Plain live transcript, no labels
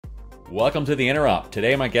Welcome to the Interop.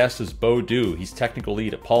 Today my guest is Bo Du. He's technical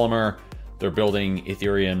lead at Polymer. They're building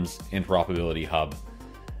Ethereum's interoperability hub.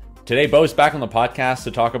 Today Bo's back on the podcast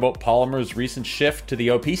to talk about Polymer's recent shift to the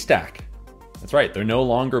OP stack. That's right, they're no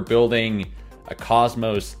longer building a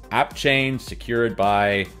Cosmos app chain secured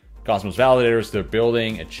by Cosmos validators. They're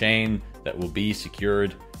building a chain that will be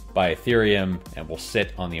secured by Ethereum and will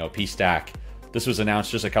sit on the OP stack. This was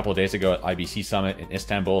announced just a couple of days ago at IBC Summit in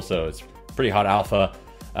Istanbul, so it's pretty hot alpha.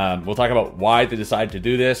 We'll talk about why they decided to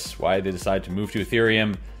do this, why they decided to move to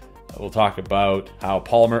Ethereum. We'll talk about how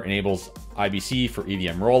Polymer enables IBC for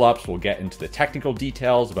EVM rollups. We'll get into the technical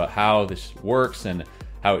details about how this works and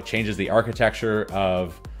how it changes the architecture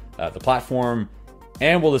of the platform.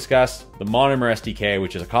 And we'll discuss the Monomer SDK,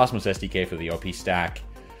 which is a Cosmos SDK for the OP stack.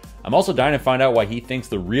 I'm also dying to find out why he thinks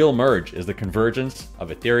the real merge is the convergence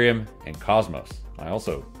of Ethereum and Cosmos. I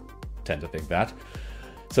also tend to think that.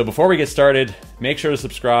 So before we get started, make sure to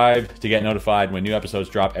subscribe to get notified when new episodes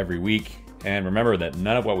drop every week. And remember that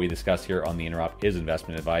none of what we discuss here on the Interop is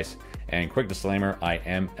investment advice. And quick disclaimer, I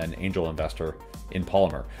am an angel investor in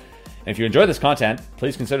Polymer. And if you enjoy this content,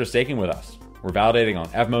 please consider staking with us. We're validating on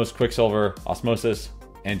Evmos, Quicksilver, Osmosis,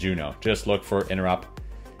 and Juno. Just look for Interop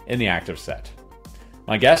in the active set.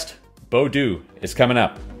 My guest, Bo Du, is coming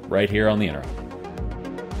up right here on the Interop.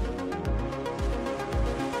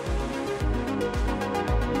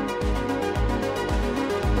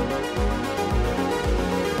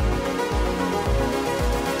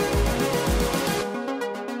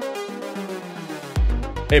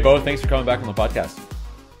 Hey, Bo, thanks for coming back on the podcast.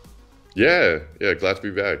 Yeah, glad to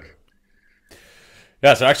be back.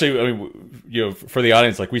 Yeah, so actually, I mean, for the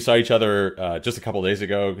audience, like we saw each other just a couple of days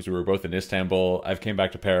ago because we were both in Istanbul. I've came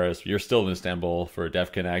back to Paris. You're still in Istanbul for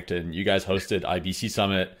Dev Connect, and you guys hosted IBC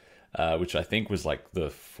Summit, which I think was like the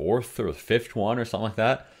fourth or fifth one or something like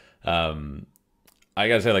that. I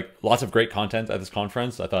gotta say, like, lots of great content at this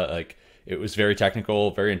conference. I thought like it was very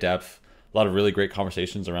technical, very in depth, a lot of really great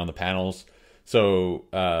conversations around the panels. So,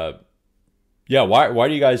 yeah, why are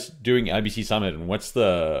you guys doing IBC Summit, and what's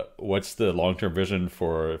the long-term vision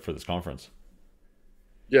for this conference?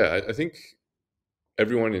 Yeah, I think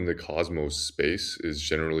everyone in the Cosmos space is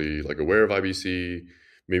generally like aware of IBC.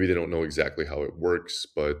 Maybe they don't know exactly how it works,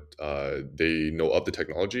 but they know of the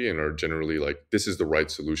technology and are generally like, this is the right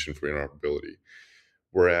solution for interoperability.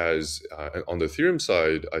 Whereas on the Ethereum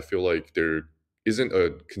side, I feel like there isn't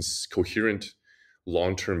a coherent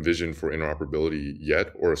long-term vision for interoperability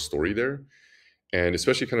yet, or a story there. And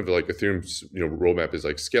especially kind of like Ethereum's roadmap is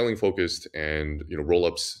like scaling focused, and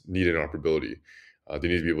rollups need interoperability. They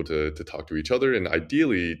need to be able to talk to each other and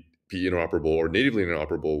ideally be interoperable or natively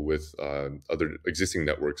interoperable with other existing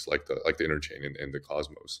networks like the Interchain and the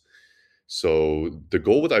Cosmos. So the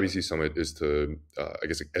goal with IBC Summit is to I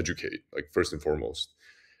guess educate, like, first and foremost,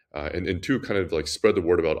 and two, kind of like spread the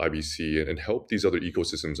word about IBC and help these other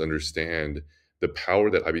ecosystems understand the power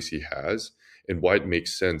that IBC has and why it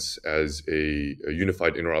makes sense as a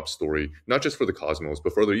unified interop story, not just for the Cosmos,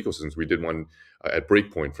 but for other ecosystems. We did one at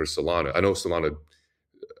Breakpoint for Solana. I know Solana,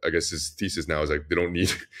 I guess his thesis now is like they don't need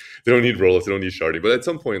rollups, they don't need sharding, but at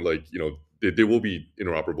some point, like, they will be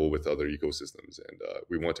interoperable with other ecosystems, and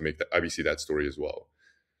we want to make the IBC that story as well.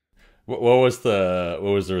 What was the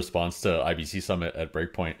response to IBC Summit at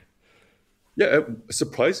Breakpoint? Yeah,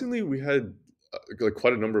 surprisingly, we had like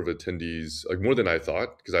quite a number of attendees, like more than I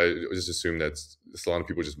thought, because I just assumed that Solana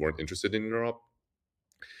people just weren't interested in interop.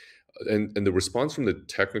 And the response from the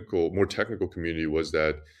more technical community was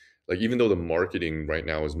that, like, even though the marketing right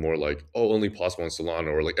now is more like, oh, only possible on Solana,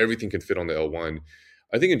 or like everything can fit on the L1,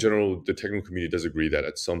 I think in general the technical community does agree that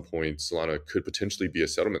at some point Solana could potentially be a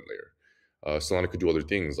settlement layer. Solana could do other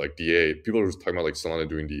things like DA. People are talking about like Solana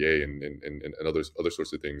doing DA and other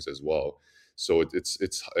sorts of things as well. So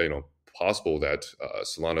it's possible that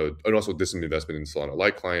Solana, and also there's some investment in Solana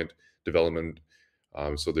Light client development.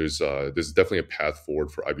 So there's definitely a path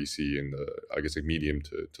forward for IBC in the, I guess, a medium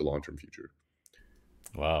to long-term future.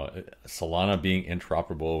 Wow, Solana being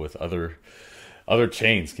interoperable with other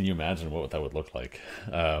chains. Can you imagine what that would look like?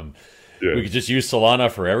 Yeah. We could just use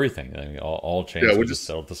Solana for everything. I mean, all chains would just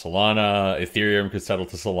settle to Solana. Ethereum could settle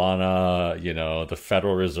to Solana. The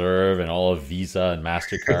Federal Reserve and all of Visa and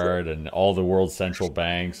MasterCard and all the world's central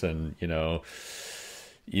banks, and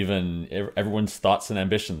even everyone's thoughts and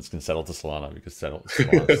ambitions can settle to Solana, because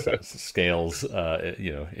Solana scales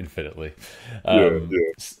infinitely.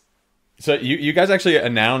 So you guys actually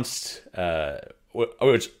announced,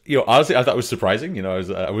 which honestly I thought was surprising.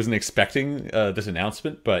 I wasn't expecting this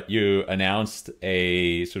announcement, but you announced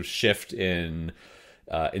a sort of shift in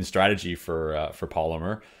strategy for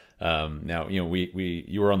Polymer. Now,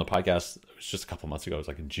 you were on the podcast, it was just a couple months ago, it was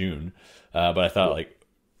like in June. But I thought like,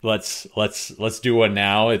 let's do one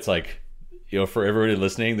now. It's like, for everybody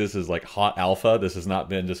listening, this is like hot alpha. This has not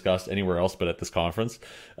been discussed anywhere else but at this conference,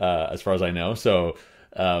 as far as I know. So,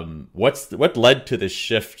 what led to this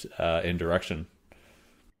shift in direction?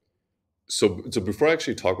 So before I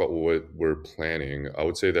actually talk about what we're planning, I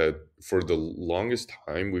would say that for the longest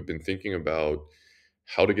time, we've been thinking about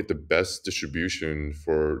how to get the best distribution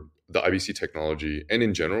for the IBC technology and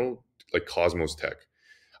in general, like Cosmos tech.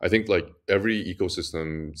 I think like every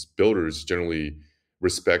ecosystem's builders generally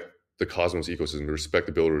respect the Cosmos ecosystem, respect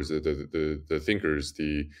the builders, the thinkers,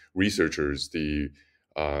 the researchers, the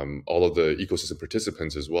all of the ecosystem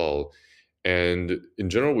participants as well. And in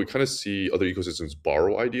general, we kind of see other ecosystems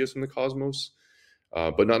borrow ideas from the Cosmos,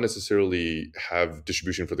 but not necessarily have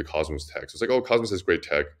distribution for the Cosmos tech. So it's like, oh, Cosmos has great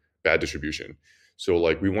tech, bad distribution. So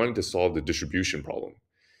like we wanted to solve the distribution problem.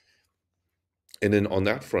 And then on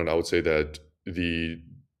that front, I would say that the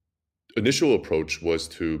initial approach was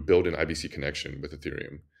to build an IBC connection with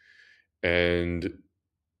Ethereum. And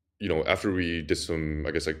after we did some,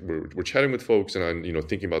 I guess like we're chatting with folks and I'm,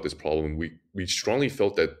 thinking about this problem, we strongly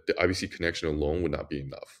felt that the IBC connection alone would not be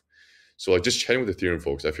enough. So like just chatting with Ethereum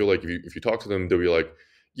folks, I feel like if you talk to them, they'll be like,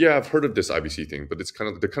 yeah, I've heard of this IBC thing, but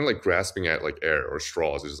they're kind of like grasping at like air or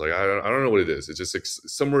straws. It's just like I don't know what it is. It's just like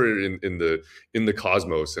somewhere in the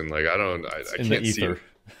cosmos, and like I can't see it.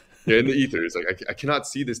 Yeah, in the ether. It's like I cannot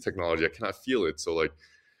see this technology. I cannot feel it. So like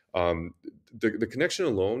the connection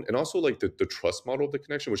alone, and also like the trust model of the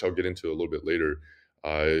connection, which I'll get into a little bit later,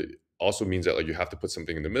 also means that like you have to put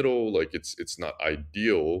something in the middle. Like it's not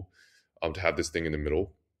ideal to have this thing in the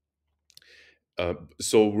middle.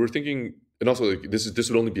 So we're thinking, and also like this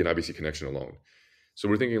would only be an IBC connection alone. So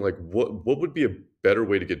we're thinking like what would be a better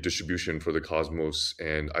way to get distribution for the Cosmos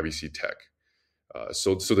and IBC tech.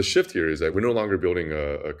 So the shift here is that we're no longer building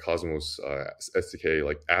a Cosmos SDK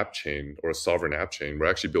like app chain or a sovereign app chain. We're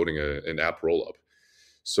actually building an app rollup.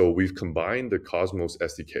 So we've combined the Cosmos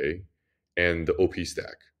SDK and the OP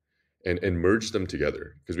stack and merged them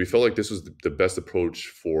together because we felt like this was the best approach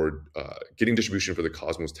for getting distribution for the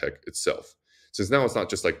Cosmos tech itself. Since now it's not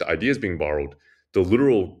just like the ideas being borrowed, the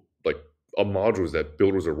literal like modules that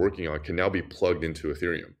builders are working on can now be plugged into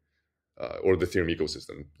Ethereum or the Ethereum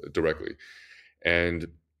ecosystem directly. And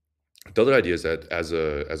the other idea is that as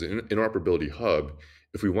an interoperability hub,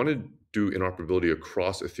 if we want to do interoperability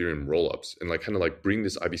across Ethereum rollups and like kind of like bring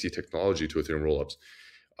this IBC technology to Ethereum rollups,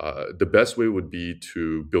 the best way would be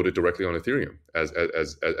to build it directly on Ethereum as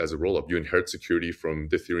a rollup. You inherit security from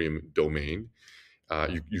the Ethereum domain.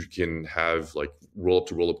 You can have like rollup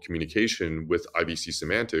to rollup communication with IBC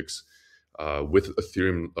semantics with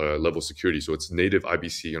Ethereum level security. So it's native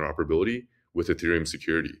IBC interoperability with Ethereum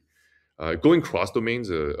security. Going cross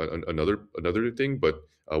domains another thing, but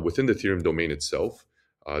within the Ethereum domain itself,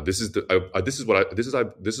 this is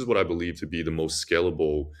what I believe to be the most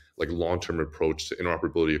scalable, like long-term approach to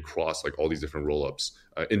interoperability across like all these different rollups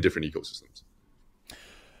in different ecosystems.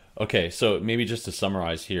 Okay, so maybe just to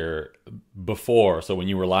summarize here, so when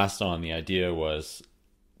you were last on, the idea was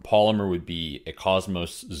Polymer would be a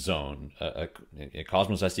Cosmos zone, a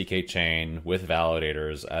Cosmos SDK chain with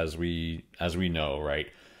validators, as we know, right?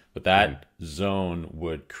 But that zone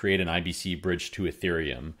would create an IBC bridge to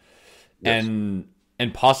Ethereum, yes.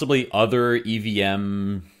 and possibly other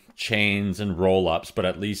EVM chains and rollups, but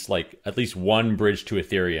at least one bridge to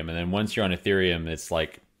Ethereum. And then once you're on Ethereum, it's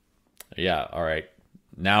like, yeah, all right,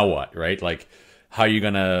 now what, right? Like, how are you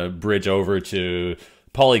gonna bridge over to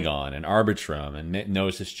Polygon and Arbitrum and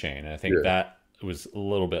Gnosis chain? And I think that was a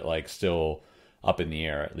little bit like still up in the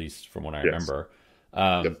air, at least from what I remember.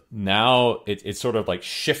 Now it's sort of like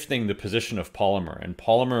shifting the position of Polymer, and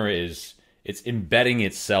Polymer it's embedding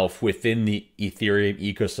itself within the Ethereum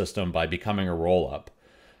ecosystem by becoming a rollup,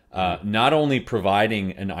 not only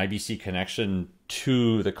providing an IBC connection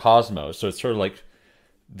to the Cosmos. So it's sort of like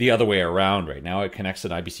the other way around right now. It creates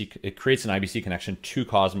an IBC connection to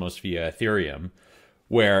Cosmos via Ethereum,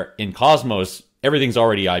 where in Cosmos everything's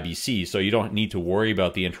already IBC, so you don't need to worry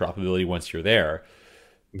about the interoperability once you're there.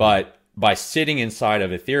 But by sitting inside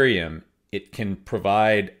of Ethereum, it can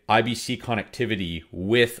provide IBC connectivity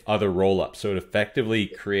with other rollups. So it effectively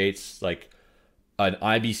creates like an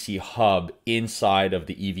IBC hub inside of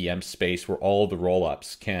the EVM space where all the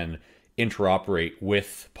rollups can interoperate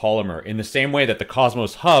with Polymer in the same way that the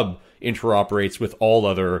Cosmos hub interoperates with all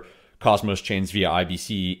other Cosmos chains via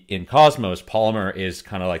IBC in Cosmos. Polymer is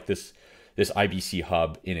kind of like this IBC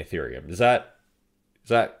hub in Ethereum. Is that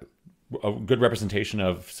a good representation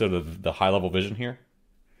of sort of the high level vision here?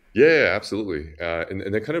 Yeah, absolutely.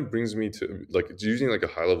 And that kind of brings me to like using like a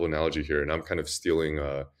high level analogy here, and I'm kind of stealing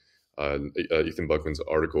Ethan Buckman's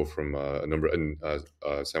article from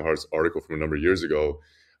Sam Hart's article from a number of years ago,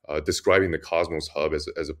 describing the Cosmos Hub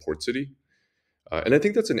as a port city. And I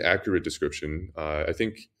think that's an accurate description. I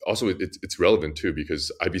think also it's relevant too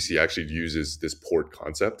because IBC actually uses this port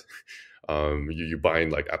concept. You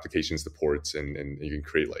bind like applications to ports, and you can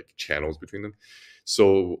create like channels between them.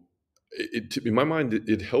 So in my mind,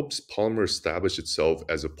 it helps Polymer establish itself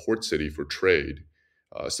as a port city for trade,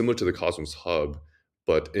 similar to the Cosmos Hub,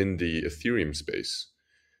 but in the Ethereum space.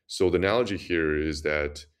 So the analogy here is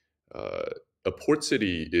that uh, a port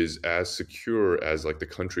city is as secure as like the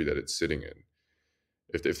country that it's sitting in,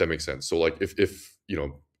 if that makes sense. So like if you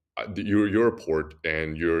know you're a port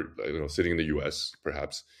and you're sitting in the U.S.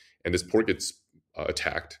 perhaps, and this port gets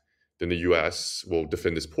attacked, then the U.S. will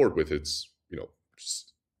defend this port with its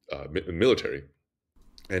military.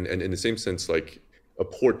 And in the same sense, like a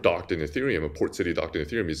port docked in Ethereum, a port city docked in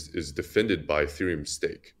Ethereum is defended by Ethereum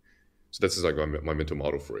stake. So that's just like my mental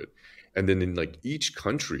model for it. And then in like each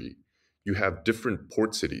country, you have different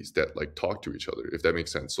port cities that like talk to each other, if that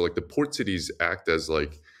makes sense. So like the port cities act as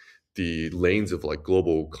like the lanes of like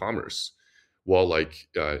global commerce, while within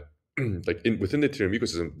the Ethereum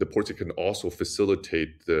ecosystem, the port city can also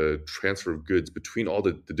facilitate the transfer of goods between all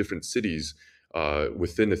the different cities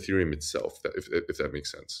within Ethereum itself. If that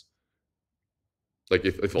makes sense. Like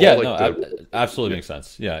if all Yeah, no, like the absolutely yeah makes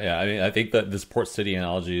sense. Yeah, yeah. I mean, I think that this port city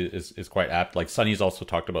analogy is quite apt. Like Sunny's also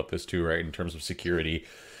talked about this too, right? In terms of security,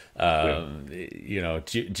 yeah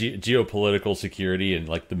geopolitical security and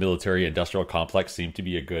like the military industrial complex seem to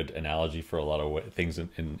be a good analogy for a lot of things in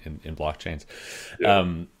blockchains. yeah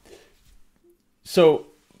Um, so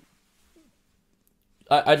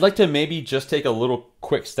I'd like to maybe just take a little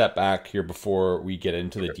quick step back here before we get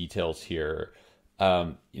into the okay details here.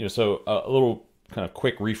 So a little kind of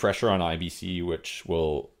quick refresher on IBC, which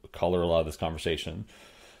will color a lot of this conversation.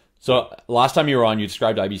 So last time you were on, you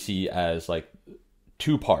described IBC as like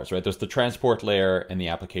two parts, right? There's the transport layer and the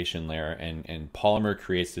application layer, and Polymer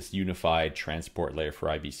creates this unified transport layer for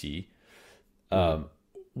IBC. hmm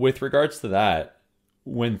With regards to that,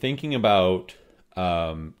 when thinking about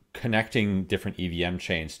connecting different EVM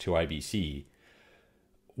chains to IBC,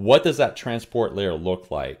 what does that transport layer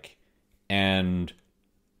look like? And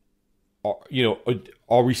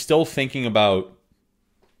are we still thinking about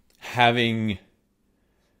having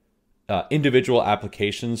individual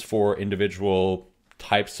applications for individual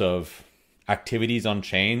types of activities on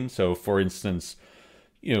chain? So, for instance,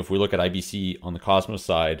 if we look at IBC on the Cosmos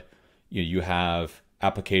side, you have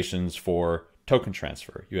applications for token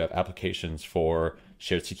transfer, you have applications for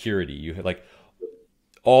shared security, you have like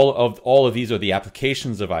all of these are the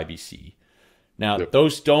applications of IBC. Now, yep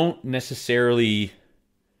those don't necessarily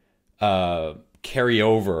carry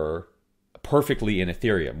over perfectly in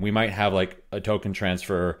Ethereum. We might have like a token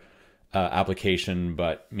transfer application,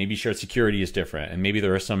 but maybe shared security is different, and maybe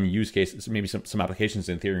there are some use cases, maybe some applications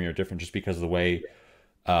in Ethereum are different just because of the way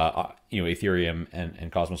Ethereum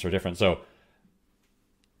and Cosmos are different. So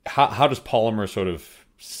how does Polymer sort of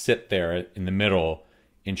sit there in the middle,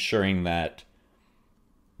 ensuring that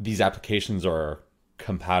these applications are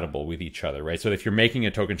compatible with each other, right? So if you're making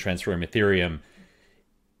a token transfer in Ethereum,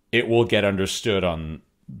 it will get understood on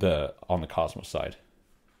the Cosmos side.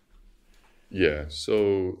 yeah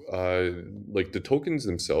so like the tokens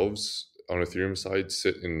themselves on Ethereum side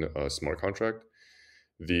sit in a smart contract.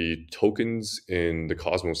 The tokens in the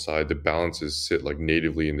Cosmos side, the balances sit like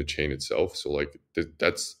natively in the chain itself. So like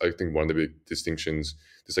that's I think one of the big distinctions.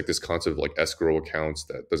 There's like this concept of like escrow accounts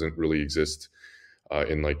that doesn't really exist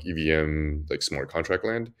in like EVM like smart contract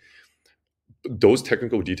land. Those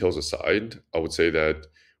technical details aside, I would say that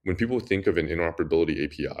when people think of an interoperability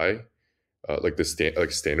API, like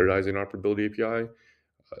like standardized interoperability API,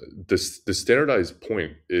 the standardized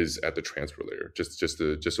point is at the transfer layer. Just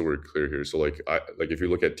so we're clear here. So like if you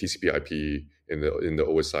look at TCP/IP in the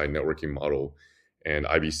OSI networking model and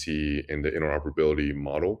IBC in the interoperability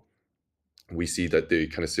model, we see that they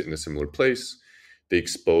kind of sit in a similar place. They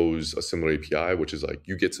expose a similar API, which is like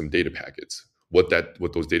you get some data packets. What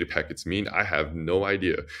those data packets mean, I have no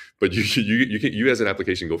idea. But you as an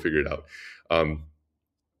application go figure it out, and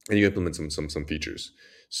you implement some features.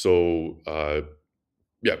 So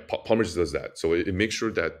yeah, Palmer just does that. So it makes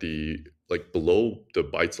sure that the like below the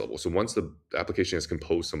bytes level. So once the application has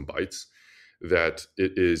composed some bytes, that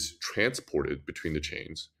it is transported between the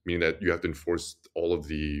chains, meaning that you have to enforce all of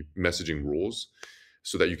the messaging rules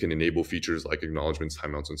so that you can enable features like acknowledgements,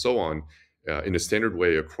 timeouts, and so on in a standard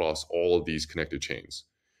way across all of these connected chains.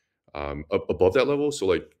 Above that level, so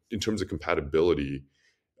like in terms of compatibility,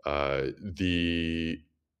 the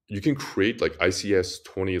you can create like ICS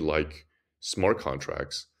 20 like smart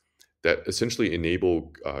contracts that essentially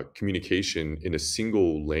enable communication in a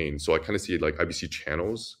single lane. So I kind of see like IBC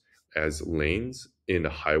channels as lanes in a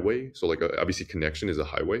highway. So like a IBC connection is a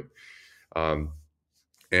highway. Um,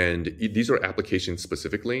 and these are application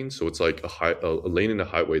specific lanes. So it's like a lane in a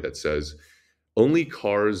highway that says only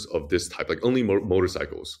cars of this type, like only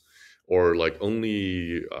motorcycles, or like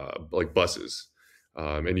only like buses.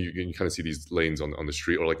 And you kind of see these lanes on the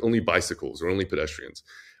street, or like only bicycles or only pedestrians.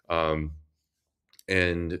 Um,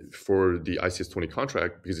 and for the ICS 20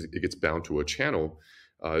 contract, because it gets bound to a channel,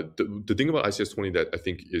 the thing about ICS 20 that I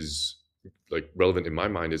think is like relevant in my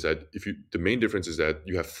mind is that the main difference is that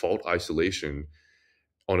you have fault isolation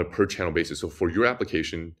on a per channel basis. So for your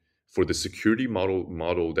application, for the security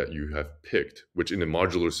model that you have picked, which in a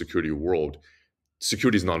modular security world,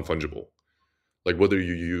 security is non-fungible. Like whether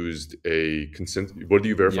you used whether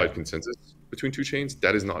you verified consensus between two chains,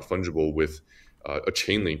 that is not fungible with a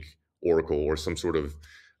chain link oracle or some sort of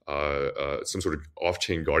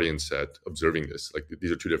off-chain guardian set observing this. Like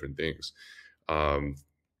these are two different things.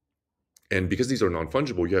 And because these are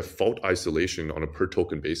non-fungible, you have fault isolation on a per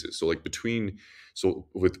token basis. So like between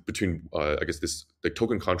I guess this like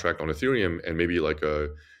token contract on Ethereum and maybe like a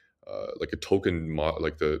token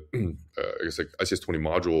like the I guess like ICS 20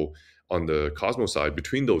 module on the Cosmos side,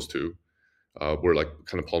 between those two, where like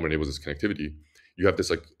kind of Polymer enables this connectivity, you have this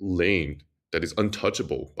like lane that is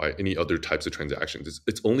untouchable by any other types of transactions.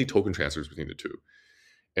 It's only token transfers between the two.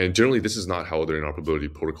 And generally, this is not how other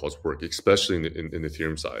interoperability protocols work, especially in the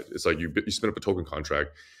Ethereum side. It's like you spin up a token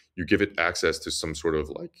contract, you give it access to some sort of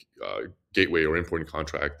like gateway or importing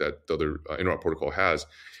contract that the other interop protocol has,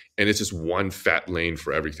 and it's just one fat lane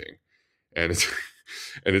for everything. And it's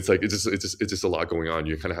it's like it's just a lot going on.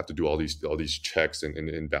 You kind of have to do all these checks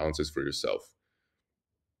and balances for yourself.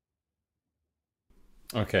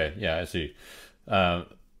 Okay, yeah, I see. Uh,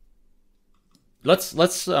 let's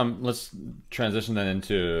transition then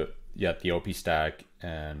into the OP stack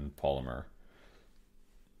and Polymer.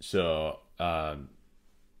 So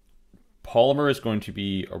Polymer is going to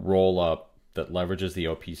be a roll up that leverages the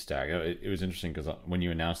OP stack. It was interesting because when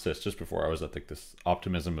you announced this just before, I was at like this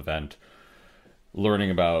Optimism event,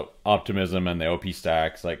 learning about Optimism and the OP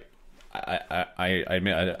stacks. Like I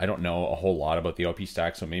admit I don't know a whole lot about the OP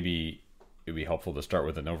stack, so maybe it'd be helpful to start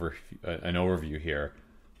with an overview here.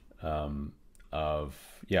 Of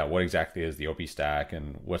what exactly is the OP stack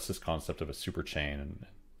and what's this concept of a super chain? And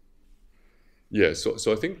yeah, so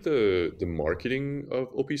I think the marketing of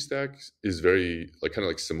OP stack is very like kind of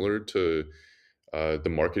like similar to the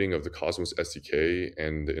marketing of the Cosmos SDK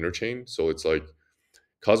and the interchain. So it's like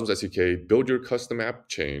Cosmos SDK, build your custom app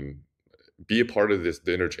chain, be a part of the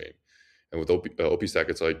interchain. And with OP stack,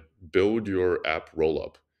 it's like build your app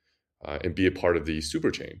rollup and be a part of the super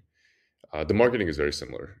chain. The marketing is very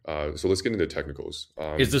similar. So let's get into the technicals.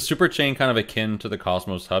 Is the super chain kind of akin to the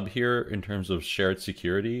Cosmos Hub here in terms of shared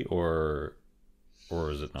security, or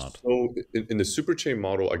is it not? So in the super chain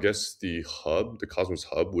model, I guess the Cosmos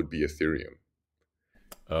Hub would be Ethereum.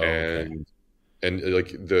 Oh, okay. And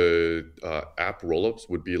like the app rollups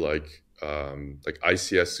would be like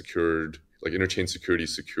ICS secured, like interchain security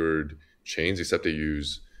secured chains, except they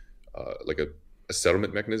use like a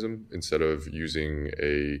settlement mechanism instead of using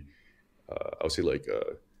I would say like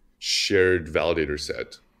a shared validator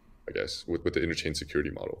set, I guess, with the interchain security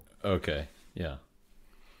model. Okay. Yeah.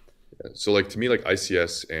 So like to me, like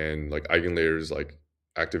ICS and like eigenlayers, like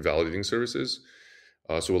active validating services.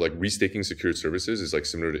 So like restaking secured services is like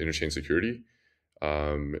similar to interchain security.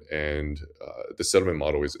 And the settlement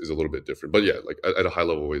model is a little bit different. But yeah, like at a high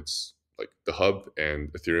level, it's like the hub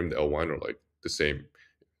and Ethereum, the L1 are like the same.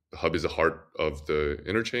 The hub is the heart of the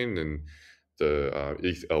interchain, and the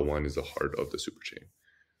ETH L1 is the heart of the superchain.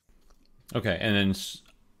 Okay, and then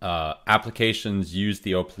applications use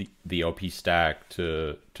the OP stack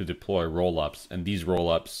to deploy rollups, and these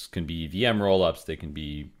rollups can be VM rollups. They can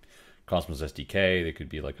be Cosmos SDK. They could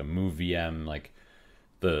be like a move VM. Like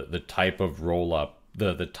the type of rollup,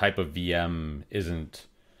 the type of VM isn't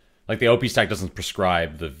like the OP stack doesn't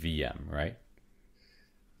prescribe the VM, right?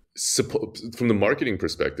 From the marketing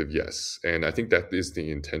perspective, yes, and I think that is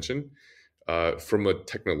the intention. From a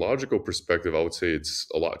technological perspective, I would say it's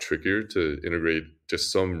a lot trickier to integrate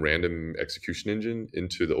just some random execution engine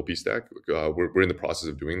into the OP stack. We're in the process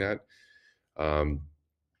of doing that.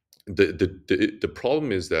 The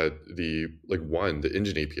problem is that the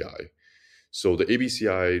engine API. So the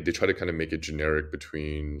ABCI, they try to kind of make it generic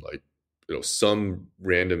between like some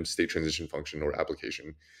random state transition function or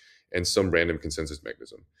application and some random consensus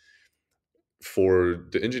mechanism. For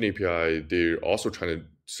the engine API, they're also trying to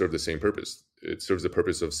serve the same purpose. It serves the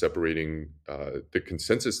purpose of separating the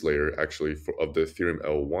consensus layer actually of the Ethereum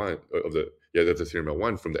L1 of the Ethereum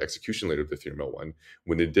L1 from the execution layer of the Ethereum L1.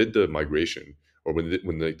 When they did the migration, or when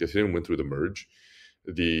the Ethereum went through the merge,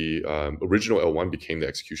 the original L1 became the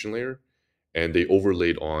execution layer, and they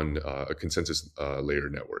overlaid on a consensus layer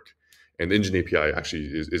network. And the Engine API actually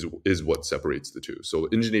is what separates the two. So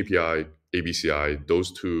Engine API, ABCI,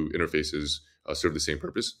 those two interfaces serve the same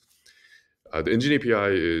purpose. The Engine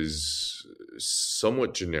API is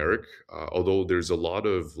somewhat generic, although there's a lot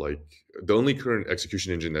of like the only current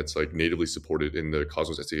execution engine that's like natively supported in the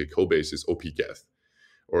Cosmos SDK code base is OP-Geth,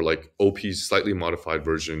 or like OP's slightly modified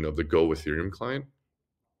version of the Go Ethereum client.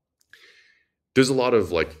 There's a lot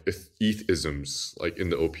of like ETH-isms like in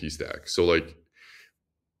the OP stack. So like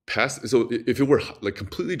if it were like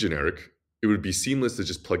completely generic, it would be seamless to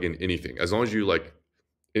just plug in anything. As long as you like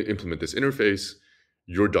implement this interface,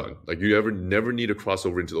 you're done. Like you never need to cross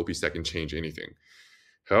over into the OP stack and change anything.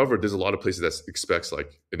 However, there's a lot of places that expects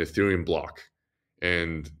like an Ethereum block,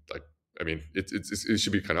 and like I mean, it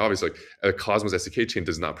should be kind of obvious. Like a Cosmos SDK chain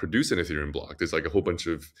does not produce an Ethereum block. There's like a whole bunch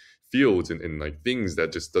of fields and like things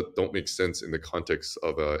that just don't make sense in the context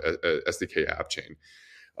of a SDK app chain.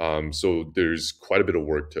 So there's quite a bit of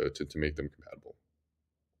work to make them compatible.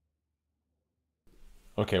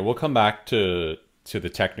 Okay, we'll come back to the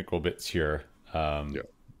technical bits here. Yeah.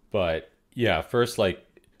 But yeah, first, like,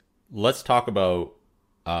 let's talk about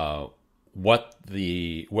what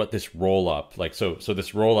this roll up like. So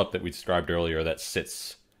this roll up that we described earlier that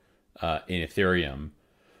sits in Ethereum.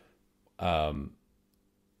 How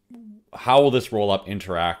will this roll up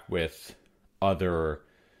interact with other?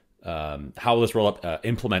 How will this roll up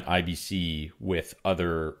implement IBC with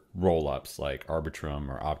other roll ups like Arbitrum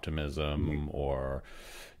or Optimism, or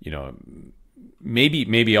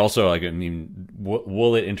maybe also, like, I mean,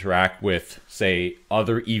 will it interact with, say,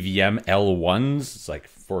 other EVM L1s? It's like,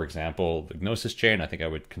 for example, the Gnosis chain. I think I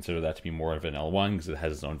would consider that to be more of an L1 because it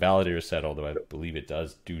has its own validator set, although I believe it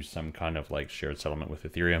does do some kind of like shared settlement with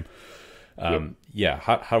Ethereum. Yeah,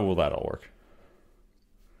 how will that all work?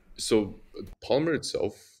 So Polymer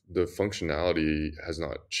itself, the functionality has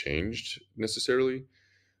not changed necessarily.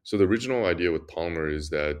 So the original idea with Polymer is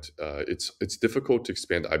that it's difficult to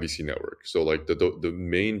expand the IBC network. So like the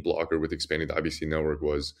main blocker with expanding the IBC network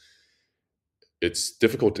was it's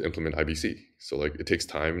difficult to implement IBC. So like it takes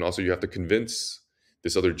time, and also you have to convince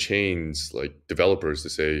this other chains like developers to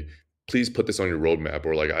say, please put this on your roadmap,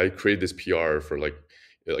 or like I created this PR for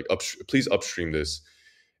please upstream this.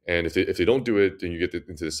 And if they don't do it, then you get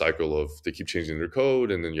into the cycle of they keep changing their code,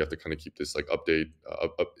 and then you have to kind of keep this like update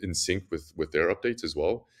up in sync with their updates as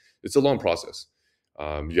well. It's a long process.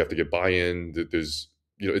 You have to get buy-in. There's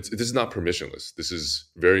this is not permissionless. This is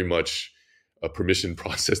very much a permission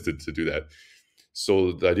process to do that.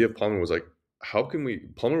 So the idea of Polymer was like,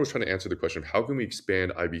 Polymer was trying to answer the question of how can we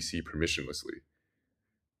expand IBC permissionlessly?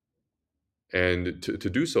 And to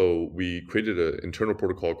do so, we created an internal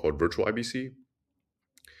protocol called virtual IBC.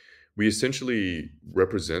 We essentially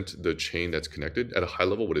represent the chain that's connected. At a high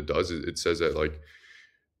level, what it does is it says that like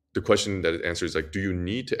the question that it answers is like, do you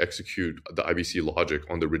need to execute the IBC logic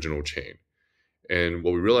on the original chain? And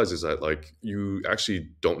what we realize is that like you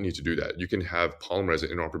actually don't need to do that. You can have Polymer as an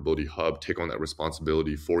interoperability hub take on that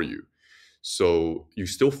responsibility for you. So you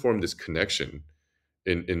still form this connection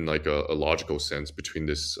in like a logical sense between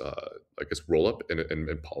this I guess rollup and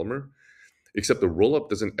Polymer, except the rollup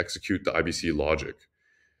doesn't execute the IBC logic.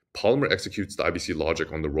 Polymer executes the IBC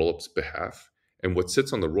logic on the rollup's behalf. And what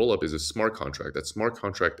sits on the rollup is a smart contract. That smart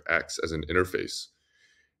contract acts as an interface.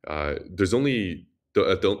 There's only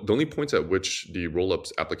the only points at which the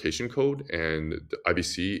rollup's application code and the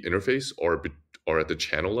IBC interface are at the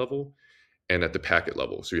channel level and at the packet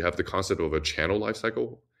level. So you have the concept of a channel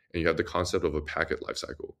lifecycle and you have the concept of a packet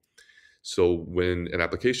lifecycle. So when an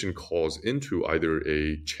application calls into either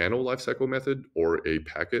a channel lifecycle method or a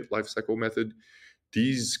packet lifecycle method,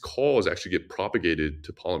 these calls actually get propagated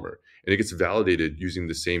to Polymer, and it gets validated using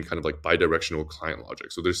the same kind of like bidirectional client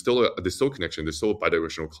logic. So there's still a connection. There's still a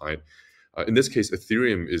bidirectional client. In this case,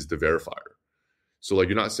 Ethereum is the verifier. So like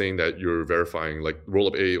you're not saying that you're verifying like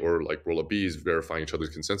rollup A or like rollup B is verifying each other's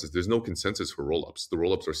consensus. There's no consensus for rollups. The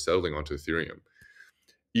rollups are settling onto Ethereum.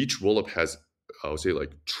 Each rollup has, I would say,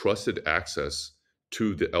 like trusted access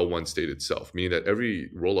to the L1 state itself, meaning that every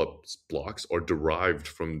rollup blocks are derived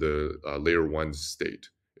from the layer one state,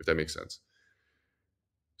 if that makes sense.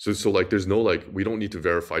 So like there's no like, we don't need to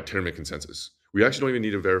verify Tendermint consensus. We actually don't even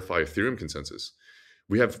need to verify Ethereum consensus.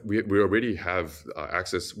 We already have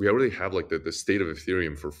access. We already have like the state of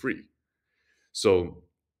Ethereum for free. So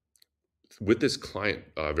with this client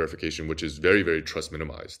verification, which is very, very trust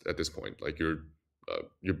minimized at this point, like you're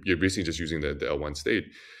basically just using the L1 state.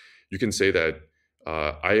 You can say that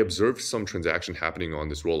I observed some transaction happening on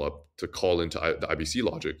this rollup to call into the IBC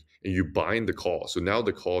logic, and you bind the call. So now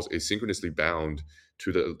the call is asynchronously bound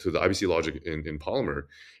to the IBC logic in Polymer,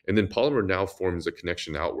 and then Polymer now forms a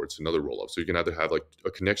connection outwards to another rollup. So you can either have like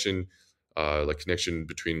a connection, connection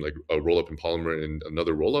between like a rollup in Polymer and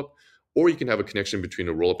another rollup, or you can have a connection between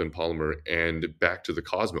a rollup in Polymer and back to the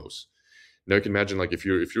Cosmos. Now you can imagine like if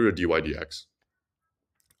you're a DYDX,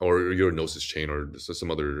 or you're a Gnosis chain or some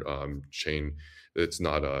other chain that's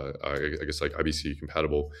not, I guess, like IBC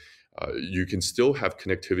compatible, you can still have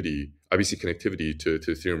connectivity, IBC connectivity to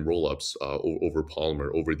Ethereum rollups over Polymer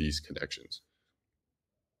over these connections.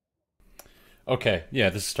 Okay, yeah,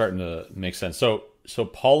 this is starting to make sense. So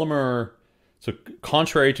Polymer, so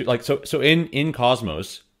contrary to like so in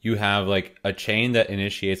Cosmos, you have like a chain that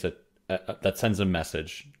initiates that sends a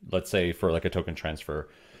message, let's say for like a token transfer.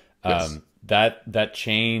 Yes. That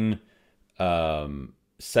chain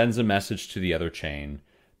sends a message to the other chain.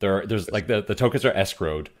 There's like the tokens are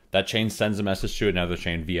escrowed. That chain sends a message to another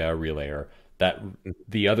chain via a relayer. That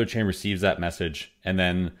the other chain receives that message, and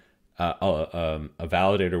then a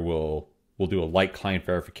validator will do a light client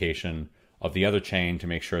verification of the other chain to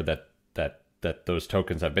make sure that those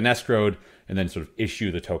tokens have been escrowed, and then sort of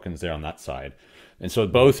issue the tokens there on that side. And so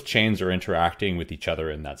both chains are interacting with each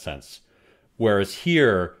other in that sense. Whereas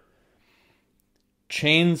here,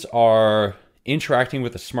 chains are interacting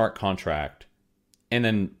with a smart contract, and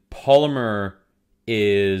then Polymer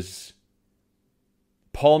is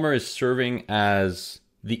serving as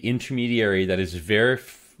the intermediary that is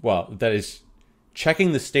that is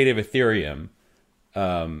checking the state of Ethereum.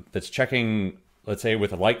 That's checking, let's say,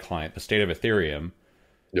 with a light client, the state of Ethereum,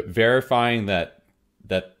 Yep. verifying that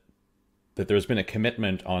there's been a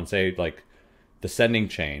commitment on, say, like the sending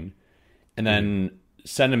chain, and then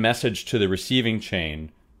send a message to the receiving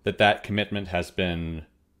chain that commitment has been,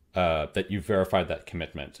 that you've verified that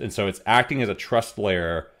commitment. And so it's acting as a trust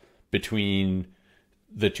layer between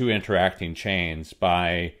the two interacting chains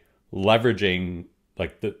by leveraging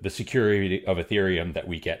like the security of Ethereum that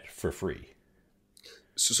we get for free.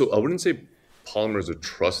 So I wouldn't say Polymer is a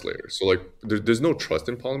trust layer. So like there's no trust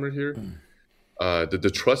in Polymer here.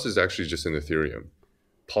 The trust is actually just in Ethereum.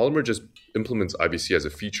 Polymer just implements IBC as a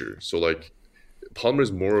feature. So like Polymer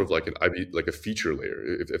is more of like like a feature layer,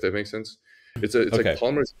 if that makes sense. It's okay. Like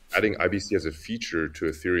Polymer is adding IBC as a feature to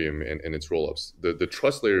Ethereum and its rollups. The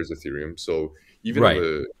trust layer is Ethereum. So even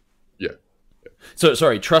right. Yeah. So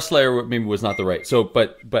sorry, trust layer maybe was not the right. So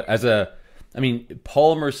but as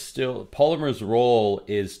Polymer's role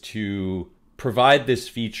is to provide this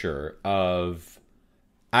feature of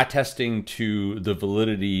attesting to the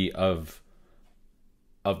validity of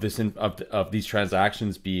these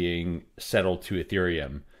transactions being settled to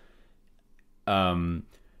Ethereum.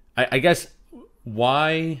 I guess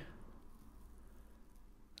why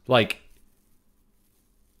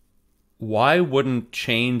wouldn't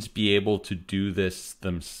chains be able to do this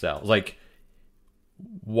themselves? Like,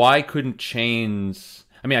 why couldn't chains?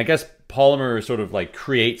 I mean, I guess Polymer sort of like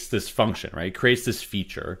creates this function, right? It creates this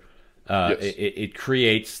feature. Yes. It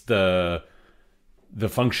creates the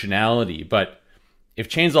functionality, but if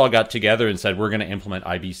chains all got together and said, we're going to implement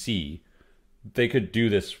IBC, they could do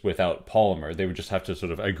this without Polymer. They would just have to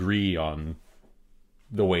sort of agree on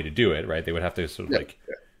the way to do it, right? They would have to sort of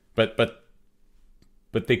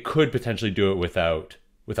but they could potentially do it without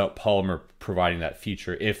Polymer providing that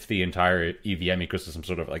feature if the entire EVM ecosystem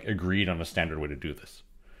sort of like agreed on a standard way to do this.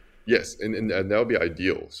 Yes, and that would be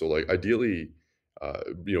ideal. So like ideally,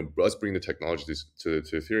 us bringing the technology to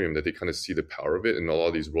Ethereum, that they kind of see the power of it, and a lot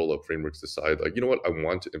of these roll-up frameworks decide, like, you know what, I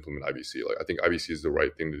want to implement IBC. Like, I think IBC is the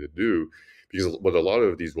right thing to do, because what a lot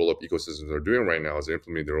of these roll-up ecosystems are doing right now is they're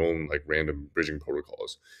implementing their own like random bridging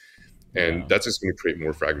protocols, and that's just going to create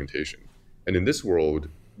more fragmentation. And in this world,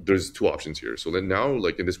 there's two options here. So then now,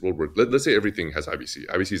 like in this world, where let's say everything has IBC.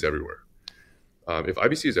 IBC is everywhere. If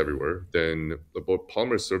IBC is everywhere, then what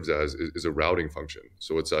Polymer serves as is a routing function.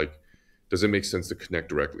 So it's like, does it make sense to connect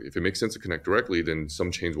directly? If it makes sense to connect directly, then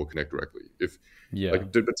some chains will connect directly. But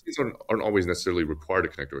chains aren't always necessarily required to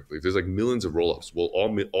connect directly. If there's like millions of rollups, will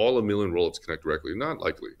all a million rollups connect directly? Not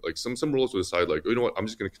likely. Like some rollups will decide, like, oh, you know what, I'm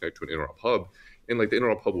just going to connect to an interop hub, and like the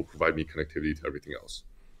interop hub will provide me connectivity to everything else.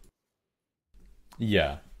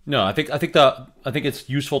 Yeah. No, I think it's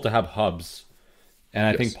useful to have hubs, and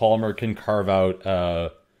I think Polymer can carve out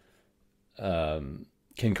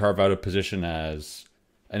a position as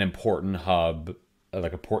an important hub,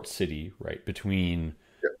 like a port city, right, between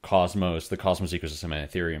the Cosmos ecosystem and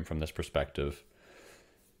Ethereum from this perspective.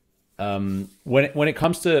 When it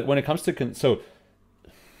comes to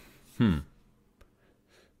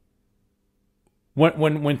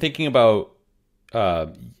when thinking about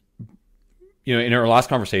in our last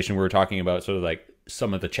conversation, we were talking about sort of like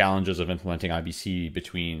some of the challenges of implementing IBC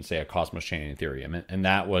between, say, a Cosmos chain and Ethereum, and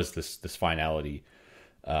that was this finality,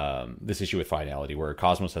 this issue with finality, where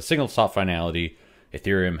Cosmos has single slot finality,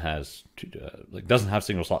 Ethereum has doesn't have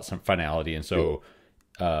single slot finality, and so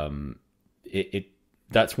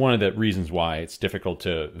that's one of the reasons why it's difficult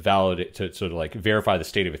to validate, to sort of like verify the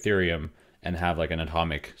state of Ethereum and have like an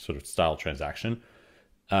atomic sort of style transaction.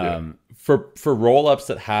 For rollups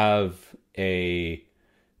that have a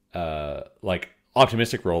like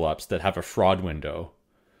optimistic rollups that have a fraud window,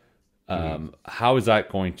 how is that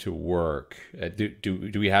going to work? Do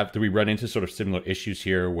we run into sort of similar issues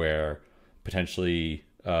here where potentially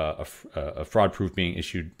a fraud proof being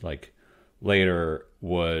issued like later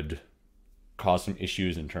would cause some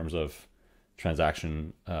issues in terms of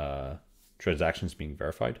transactions being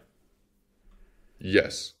verified?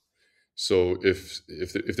 Yes. So if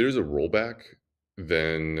there's a rollback,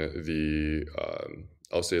 then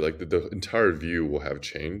I'll say like the entire view will have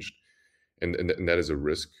changed, and that is a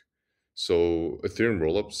risk. So Ethereum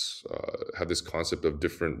rollups have this concept of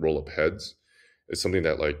different rollup heads. It's something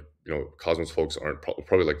that Cosmos folks aren't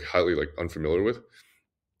probably like highly like unfamiliar with,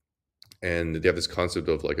 and they have this concept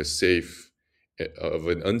of like an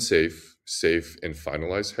unsafe, safe, and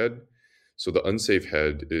finalized head. So the unsafe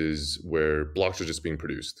head is where blocks are just being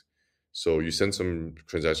produced. So you send some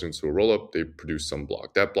transactions to a rollup, they produce some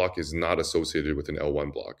block. That block is not associated with an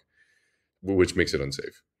L1 block, which makes it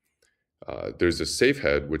unsafe. There's a safe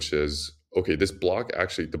head, which says, okay, this block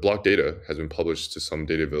the block data has been published to some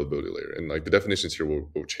data availability layer. And like the definitions here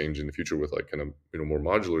will change in the future with like kind of more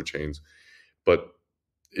modular chains. But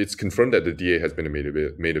it's confirmed that the DA has been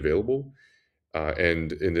made available.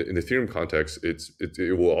 And in the Ethereum context,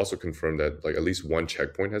 it will also confirm that like at least one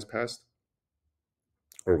checkpoint has passed,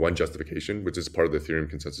 or one justification, which is part of the Ethereum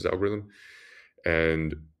consensus algorithm.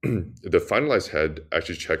 And the finalized head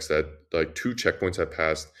actually checks that like 2 checkpoints have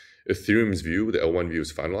passed. Ethereum's view, the L1 view,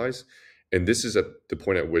 is finalized, and this is at the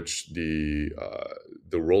point at which the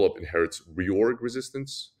rollup inherits reorg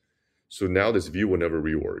resistance. So now this view will never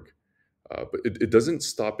reorg, but it doesn't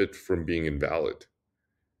stop it from being invalid.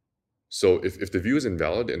 So if the view is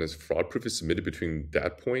invalid and a fraud proof is submitted between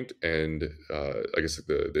that point and I guess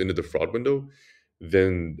the end of the fraud window,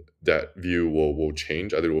 then that view will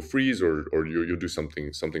change. Either it will freeze or you'll do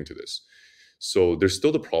something to this. So there's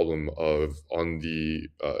still the problem of on the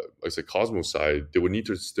Cosmos side, they would need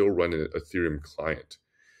to still run an Ethereum client.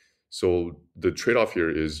 So the trade-off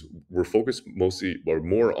here is we're focused mostly or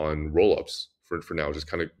more on rollups for now, just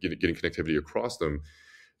kind of getting connectivity across them.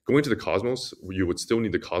 Going to the Cosmos, you would still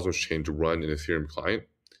need the Cosmos chain to run an Ethereum client.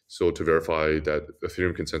 So to verify that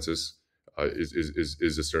Ethereum consensus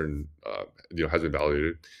is a certain has been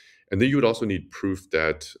validated, and then you would also need proof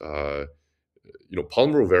that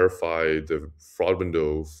Polymer will verify the fraud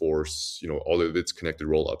window for all of its connected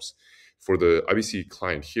rollups. For the IBC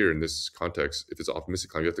client here in this context, if it's an optimistic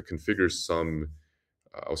client, you have to configure some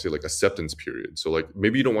I would say like acceptance period. So like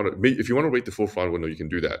maybe you don't want to, if you want to wait the full fraud window, you can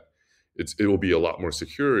do that. It will be a lot more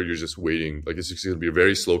secure. You're just waiting. Like it's just going to be a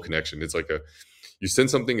very slow connection. It's like you send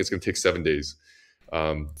something, it's going to take 7 days.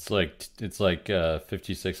 It's like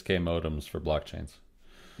 56K modems for blockchains.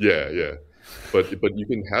 Yeah. But you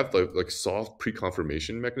can have like soft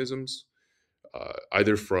pre-confirmation mechanisms,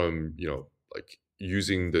 either from like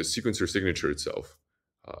using the sequencer signature itself,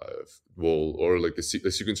 or like the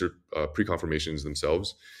sequencer pre-confirmations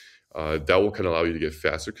themselves. That will kind of allow you to get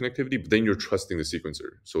faster connectivity, but then you're trusting the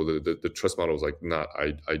sequencer. So the trust model is like not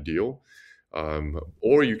ideal.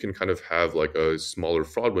 Or you can kind of have like a smaller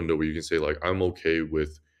fraud window where you can say like, I'm okay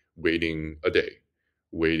with waiting a day,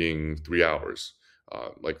 waiting 3 hours,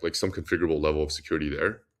 like some configurable level of security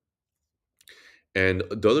there. And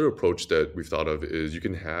the other approach that we've thought of is you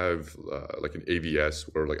can have like an AVS,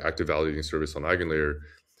 or like active validating service on EigenLayer,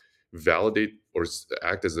 validate or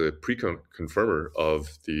act as a pre-confirmer of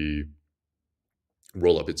the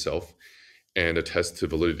rollup itself and attest to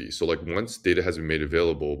validity. So like once data has been made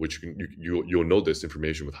available, which you'll know this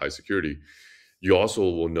information with high security, you also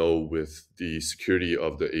will know with the security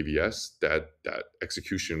of the AVS that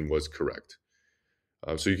execution was correct.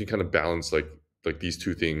 So you can kind of balance like these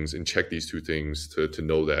two things and check these two things to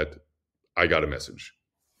know that I got a message.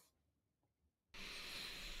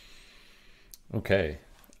 Okay.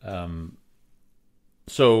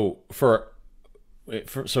 So for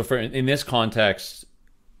in this context,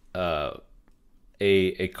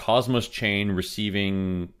 a Cosmos chain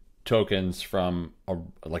receiving tokens from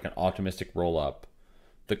like an optimistic rollup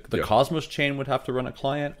the Yeah. Cosmos chain would have to run a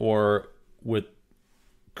client, or would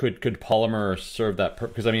could Polymer serve that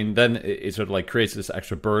purpose? Because I mean, then it sort of like creates this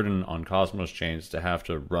extra burden on Cosmos chains to have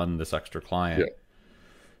to run this extra Yeah. client,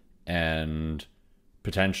 and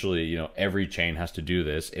potentially, every chain has to do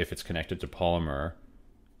this if it's connected to Polymer.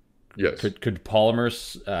 Yes. Could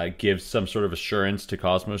Polymers give some sort of assurance to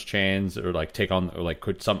Cosmos chains, or like take on, or like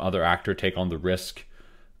could some other actor take on the risk?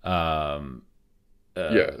 Um,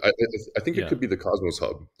 Yeah. I think it yeah, could be the Cosmos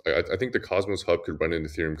Hub. I think the Cosmos Hub could run an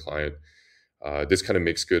Ethereum client. This kind of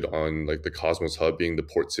makes good on like the Cosmos Hub being the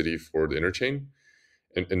port city for the interchain,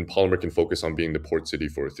 and Polymer can focus on being the port city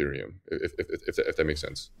for Ethereum, if that makes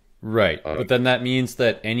sense. right. Um, But then that means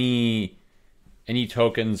that any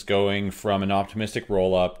tokens going from an optimistic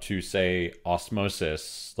roll up to, say,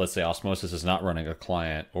 Osmosis, let's say Osmosis is not running a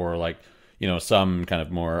client, or like, some kind of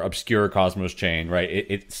more obscure Cosmos chain, right?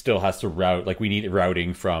 It still has to route, like we need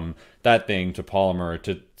routing from that thing to Polymer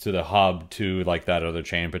to the hub to like that other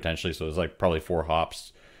chain potentially. So there's like probably 4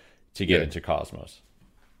 hops to get yeah. into Cosmos.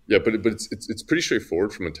 Yeah, but it's pretty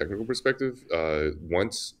straightforward from a technical perspective.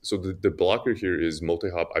 The blocker here is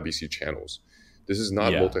multi-hop IBC channels. This is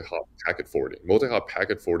not Yeah. multi-hop packet forwarding. Multi-hop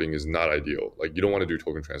packet forwarding is not ideal. Like you don't want to do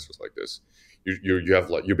token transfers like this. You have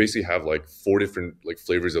like you basically have like 4 different like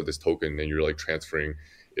flavors of this token, and you're like transferring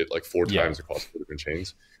it like four Yeah. times across 4 different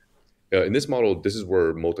chains. In this model, this is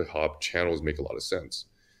where multi-hop channels make a lot of sense.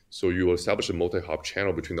 So you establish a multi-hop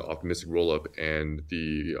channel between the optimistic rollup and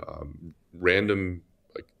the random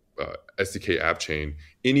SDK app chain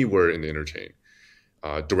anywhere in the interchain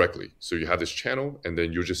directly. So you have this channel, and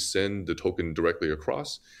then you just send the token directly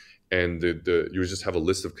across, and you just have a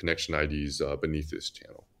list of connection IDs beneath this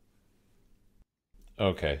channel.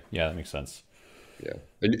 Okay. Yeah, that makes sense. Yeah,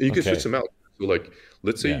 and you can switch Okay. them out. So like,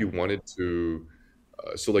 let's say Yeah. you wanted to.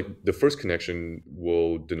 So like the first connection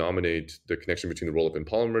will denominate the connection between the rollup and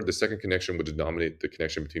Polymer. The second connection would denominate the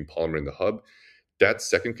connection between Polymer and the hub. That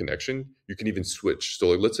second connection, you can even switch. So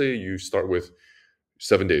like, let's say you start with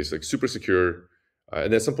 7 days, like super secure.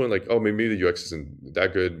 And at some point, like, oh, maybe the UX isn't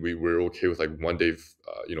that good. We're okay with like 1 day,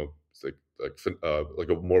 it's like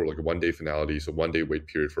a more like a 1 day finality, so 1 day wait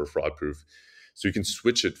period for a fraud proof. So you can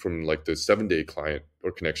switch it from like the 7 day client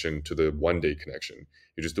or connection to the 1 day connection.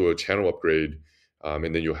 You just do a channel upgrade,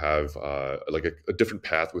 and then you'll have like a different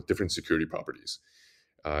path with different security properties.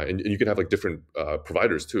 And you can have like different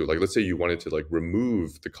providers too. Like let's say you wanted to like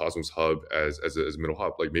remove the Cosmos Hub as a middle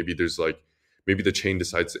hub. Like maybe the chain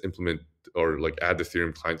decides to implement or like add the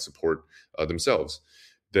Ethereum client support themselves.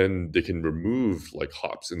 Then they can remove like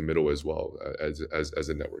hops in the middle as well as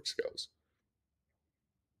the network scales.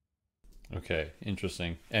 Okay.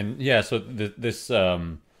 Interesting. And yeah, so this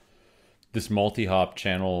multi-hop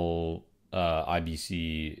channel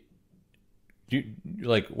IBC,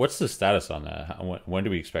 like what's the status on that? When do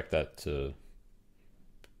we expect that to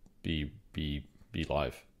be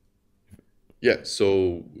live? Yeah,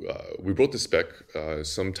 so we wrote the spec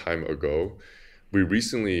some time ago. We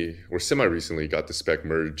recently, or semi-recently, got the spec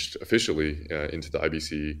merged officially into the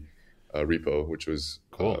IBC repo, which was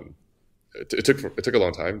Cool. it took a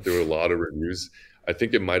long time. There were a lot of reviews. I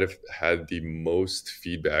think it might have had the most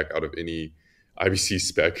feedback out of any IBC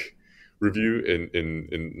spec review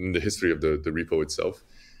in the history of the repo itself.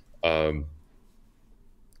 Um,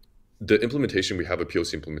 the implementation, we have a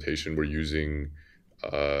POC implementation we're using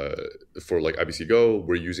uh, for like IBC Go.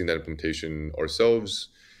 We're using that implementation ourselves.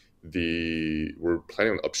 We're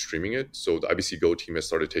planning on upstreaming it, so the IBC Go team has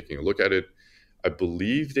started taking a look at it. I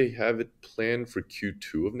believe they have it planned for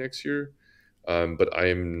Q2 of next year, but I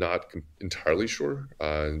am not entirely sure.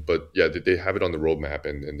 But yeah, they have it on the roadmap,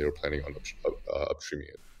 and they were planning on upstreaming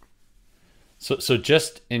it. So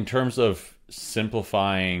just in terms of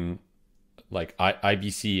simplifying like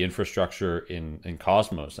IBC infrastructure in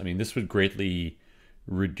Cosmos, I mean, this would greatly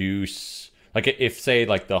reduce, like if say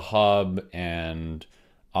like the hub and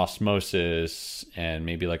Osmosis and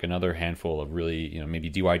maybe like another handful of really, maybe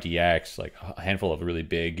DYDX, like a handful of really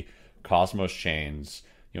big Cosmos chains,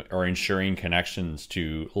 are ensuring connections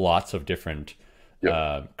to lots of different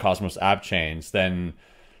Yeah, Cosmos app chains, then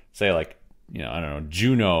say like, I don't know,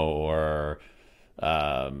 Juno or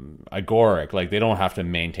Agoric, like they don't have to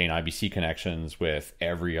maintain IBC connections with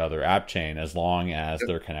every other app chain as long as yeah,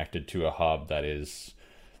 they're connected to a hub that is,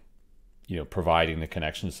 providing the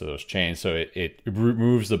connections to those chains. So it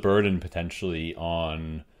removes the burden potentially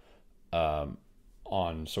on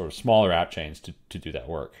sort of smaller app chains to do that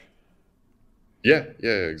work. yeah,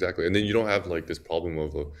 exactly. And then you don't have like this problem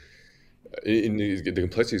of the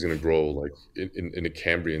complexity is going to grow like in a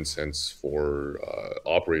Cambrian sense for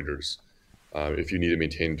operators. If you need to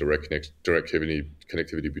maintain direct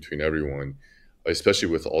connectivity between everyone, especially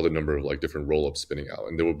with all the number of like different rollups spinning out.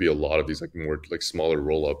 And there will be a lot of these like more like smaller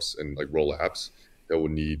rollups and like roll apps that will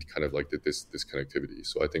need kind of like this connectivity.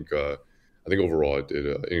 So I think overall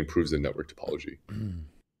it improves the network topology.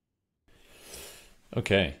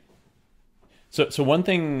 Okay. So one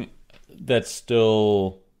thing that's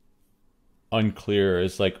still unclear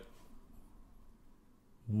is like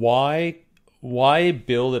why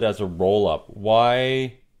build it as a roll up?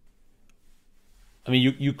 Why I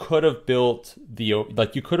mean you could have built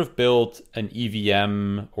you could have built an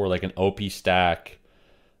EVM or like an OP stack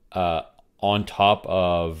on top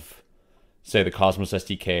of say the Cosmos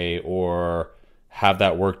SDK, or have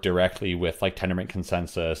that work directly with like Tendermint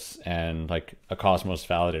consensus and like a Cosmos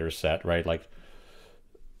validator set, right? Like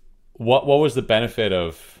what was the benefit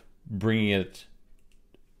of bringing it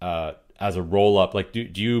as a roll up? Like do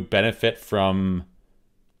you benefit from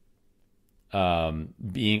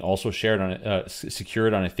being also shared on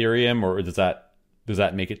secured on Ethereum, or does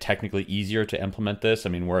that make it technically easier to implement this? I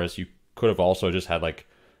mean, whereas you could have also just had like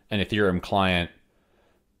an Ethereum client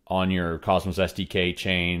on your Cosmos SDK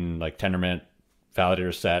chain, like Tendermint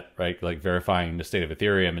validator set, right? Like verifying the state of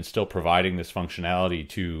Ethereum and still providing this functionality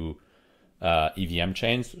to EVM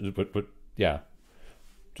chains. But yeah,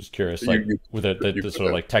 just curious, like with the sort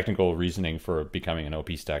of like technical reasoning for becoming an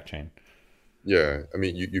OP stack chain. Yeah, I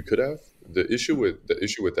mean, you could have. The issue with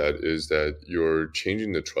that is that you're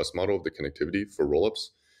changing the trust model of the connectivity for rollups.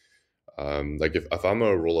 Like if I'm a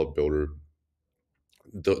rollup builder,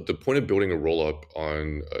 the point of building a rollup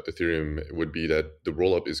on Ethereum would be that the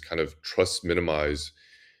rollup is kind of trust minimized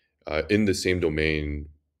in the same domain,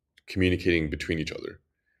 communicating between each other.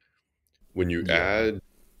 When you Yeah.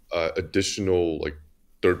 add additional like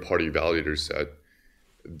third party validator set,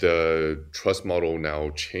 the trust model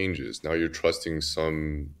now changes. Now you're trusting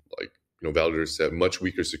some like validator set, much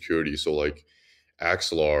weaker security. So like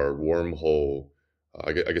Axelar, Wormhole.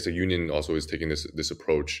 I guess a union also is taking this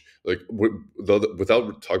approach. Like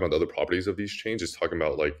without talking about the other properties of these chains, just talking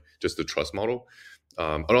about like just the trust model,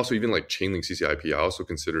 and also even like Chainlink CCIP. I also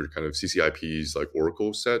consider kind of CCIP's like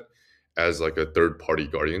Oracle set as like a third party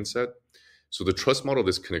guardian set. So the trust model of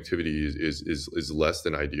this connectivity is less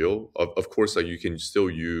than ideal. Of course, like you can still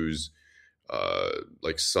use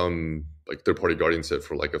like some like third party guardian set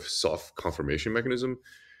for like a soft confirmation mechanism,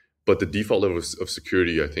 but the default level of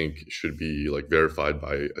security I think should be like verified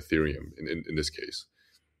by Ethereum in this case.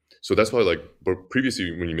 So that's why like but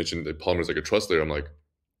previously when you mentioned that Polymer is like a trust layer, I'm like,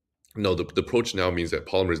 no, the approach now means that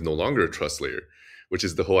Polymer is no longer a trust layer, which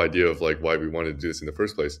is the whole idea of like why we wanted to do this in the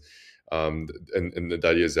first place. And the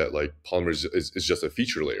idea is that like Polymer is just a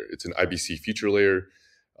feature layer. It's an IBC feature layer,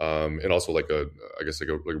 and also like I guess like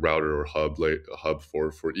a like router or a hub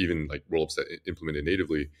for even like rollups that implement it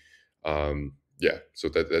natively. Yeah, so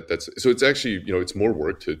that's so it's actually it's more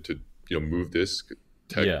work to move this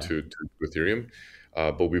tech Yeah. to Ethereum,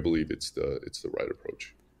 but we believe it's the right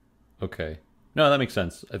approach. Okay. No, that makes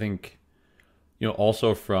sense. I think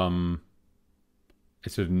also from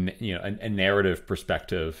it's a a narrative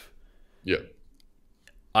perspective, Yeah.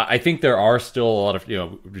 I think there are still a lot of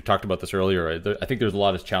we talked about this earlier. Right? I think there's a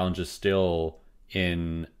lot of challenges still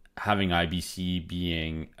in having IBC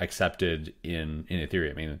being accepted in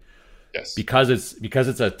Ethereum. I mean, Yes. because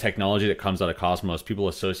it's a technology that comes out of Cosmos, people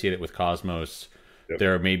associate it with Cosmos. Yep.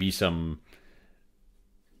 There may be some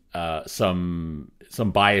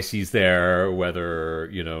biases there, whether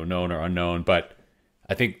known or unknown. But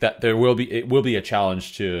I think that it will be a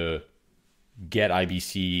challenge to get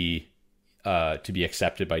IBC to be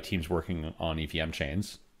accepted by teams working on EVM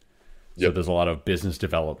chains. So Yep. there's a lot of business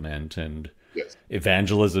development and Yes.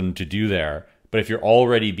 evangelism to do there. But if you're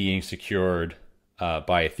already being secured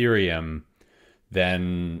by Ethereum,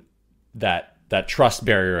 then that trust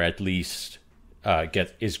barrier at least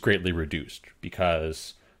is greatly reduced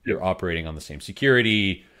because Yep. you're operating on the same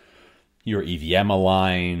security, you're EVM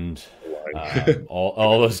aligned, Line.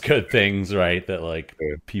 all those good things, right? That like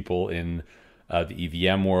Yeah. people in the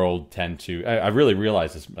EVM world tend to. I really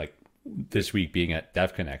realized this like this week being at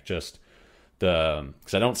DevConnect, just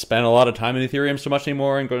because I don't spend a lot of time in Ethereum so much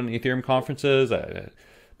anymore and going to Ethereum conferences,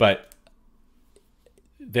 but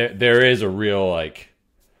there is a real like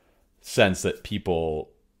sense that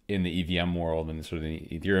people in the EVM world and sort of the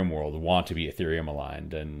Ethereum world want to be Ethereum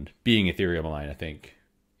aligned, and being Ethereum aligned, I think,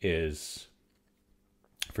 is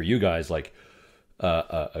for you guys like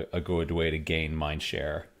a good way to gain mind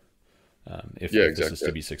share Yeah, if this is exactly.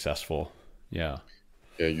 to be successful. Yeah.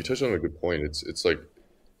 Yeah, you touched on a good point. It's like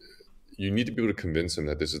you need to be able to convince them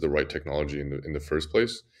that this is the right technology in the first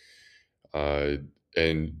place, uh,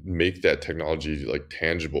 and make that technology like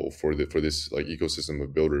tangible for this like ecosystem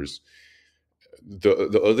of builders.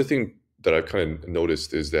 The other thing that I've kind of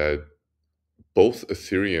noticed is that both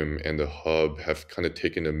Ethereum and the hub have kind of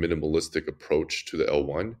taken a minimalistic approach to the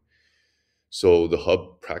L1. So the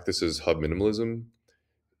hub practices hub minimalism.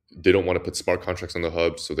 They don't want to put smart contracts on the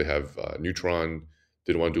hub, so they have Neutron.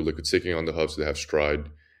 They don't want to do liquid staking on the hub, so they have Stride.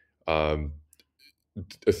 Um,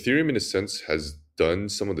 Ethereum, in a sense, has done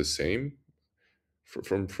some of the same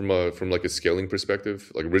from like a scaling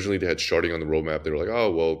perspective. Like originally, they had sharding on the roadmap. They were like,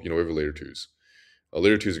 oh well, we have layer twos.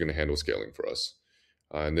 Layer twos are going to handle scaling for us.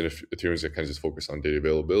 And then if Ethereum's kind of just focus on data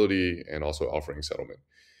availability and also offering settlement.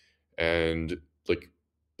 And like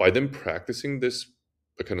by them practicing this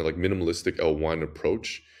kind of like minimalistic L1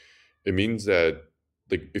 approach, it means that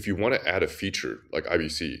like if you want to add a feature like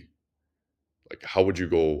IBC, like how would you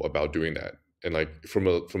go about doing that? And like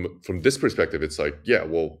from this perspective, it's like, yeah,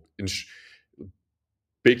 well,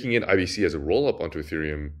 baking in IBC as a roll up onto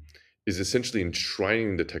Ethereum is essentially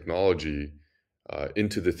enshrining the technology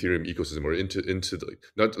into the Ethereum ecosystem, or into the,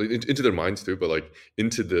 not like, into their minds too, but like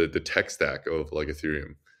into the tech stack of like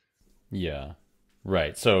Ethereum. Yeah.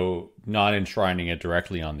 Right. So not enshrining it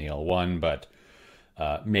directly on the L1, but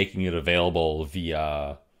making it available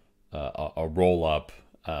via a roll up,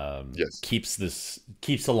 Yes.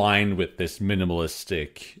 keeps aligned with this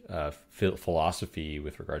minimalistic philosophy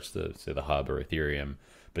with regards to say the hub or Ethereum,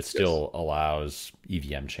 but Yes. still allows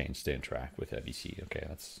EVM chains to interact with IBC. Okay,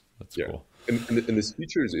 that's Yeah. cool. And this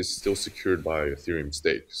feature is still secured by Ethereum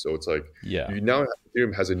stake. So it's like Yeah. you now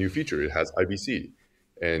Ethereum has a new feature. It has IBC,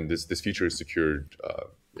 and this feature is secured.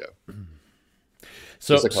 Yeah, just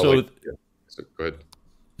So like how like so yeah. So go ahead.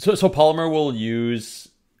 so Polymer will use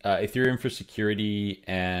Ethereum for security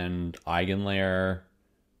and EigenLayer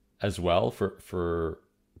as well for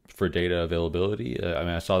data availability. I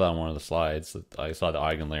mean, I saw that on one of the slides. I saw the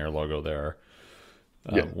EigenLayer logo there.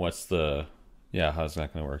 Yeah, What's the yeah? How's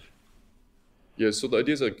that going to work? yeah. So the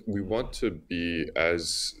idea is like we want to be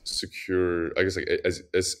as secure, I guess, like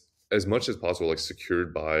as much as possible, like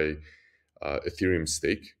secured by Ethereum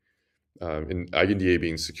stake. And EigenDA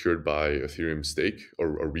being secured by Ethereum stake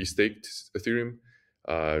or restaked Ethereum,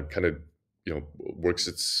 kind of works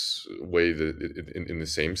its way in the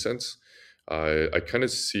same sense. I kind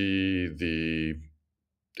of see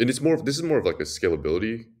and it's more. This is more of like a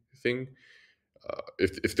scalability thing.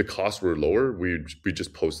 If the costs were lower, we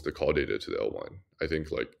just post the call data to the L1. I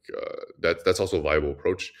think like that's also a viable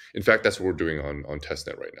approach. In fact, that's what we're doing on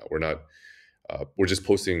testnet right now. We're just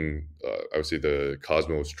posting, I would say, the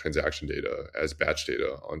Cosmos transaction data as batch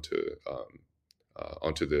data onto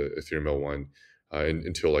the Ethereum L1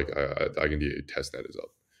 until like the EigenDA testnet is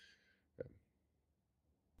up.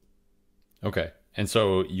 Okay, and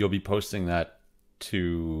so you'll be posting that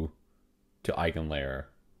to EigenLayer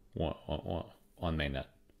on mainnet.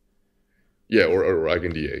 Yeah, or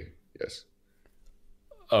EigenDA, yes.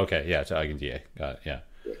 Okay, yeah, to EigenDA. Got it. Yeah.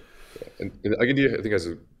 Yeah, yeah. And EigenDA, I think, has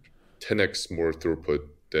a 10x more throughput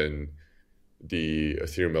than the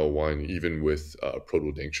Ethereum L1, even with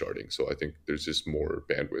proto dank sharding. So I think there's just more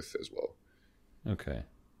bandwidth as well. Okay.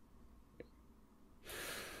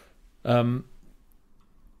 Um.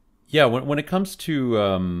 Yeah. When it comes to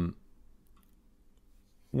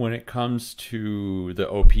the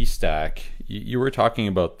OP stack, you were talking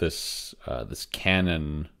about this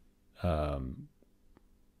Canon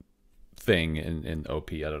thing in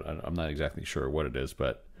OP. I'm not exactly sure what it is,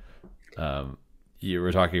 but you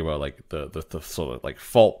were talking about like the sort of like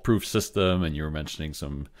fault proof system, and you were mentioning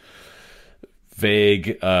some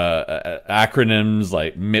vague acronyms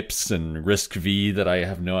like MIPS and risk V that I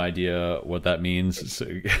have no idea what that means. So,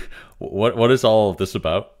 what is all of this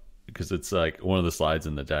about? Because it's like one of the slides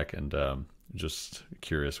in the deck, and just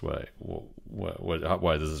curious why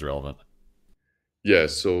this is relevant. Yeah,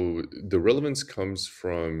 so the relevance comes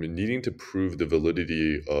from needing to prove the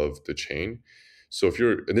validity of the chain. So if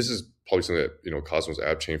you're, and this is probably something that Cosmos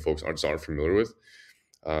app chain folks aren't familiar with,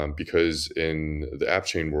 because in the app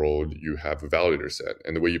chain world you have a validator set,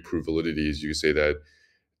 and the way you prove validity is you say that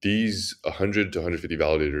these 100 to 150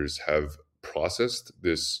 validators have processed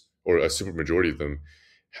this, or a super majority of them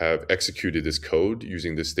have executed this code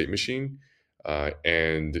using this state machine,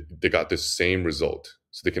 and they got the same result.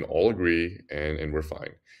 So they can all agree, and we're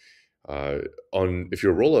fine. On if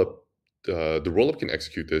you're a rollup, the rollup can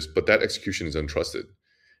execute this, but that execution is untrusted.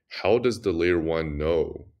 How does the layer one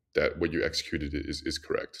know that what you executed is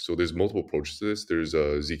correct? So there's multiple approaches to this. There's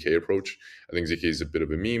a ZK approach. I think ZK is a bit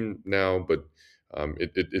of a meme now, but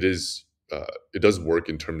it does work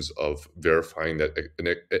in terms of verifying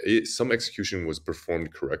that some execution was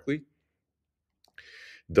performed correctly.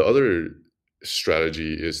 The other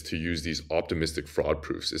strategy is to use these optimistic fraud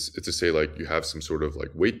proofs. It's to say like you have some sort of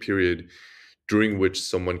like wait period during which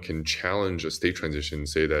someone can challenge a state transition,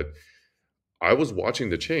 say that I was watching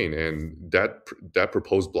the chain and that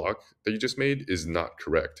proposed block that you just made is not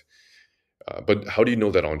correct. But how do you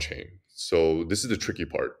know that on chain? So this is the tricky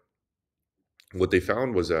part. What they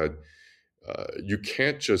found was that you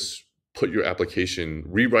can't just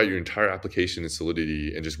rewrite your entire application in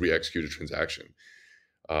Solidity and just re-execute a transaction.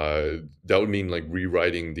 That would mean like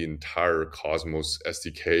rewriting the entire Cosmos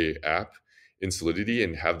SDK app in Solidity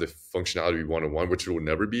and have the functionality be one-on-one, which it will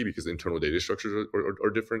never be because the internal data structures are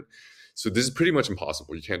different. So this is pretty much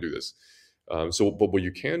impossible. You can't do this. But what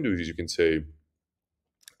you can do is you can say,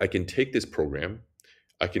 I can take this program,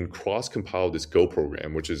 I can cross-compile this Go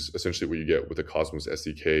program, which is essentially what you get with the Cosmos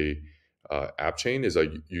SDK app chain. Is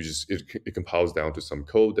like it compiles down to some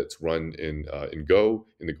code that's run in Go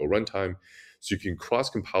in the Go runtime. So you can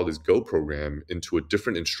cross-compile this Go program into a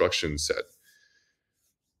different instruction set.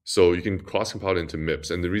 So you can cross-compile it into MIPS.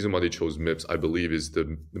 And the reason why they chose MIPS, I believe, is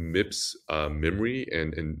the MIPS memory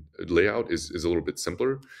and layout is a little bit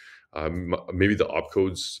simpler. Maybe the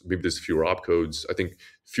opcodes, maybe there's fewer opcodes. I think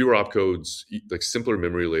fewer opcodes, like simpler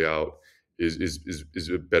memory layout, is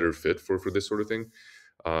a better fit for this sort of thing.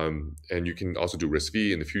 And you can also do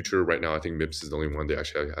RISC-V in the future. Right now, I think MIPS is the only one they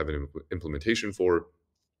actually have an implementation for.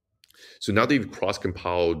 So now they've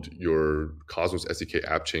cross-compiled your Cosmos SDK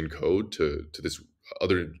app chain code to this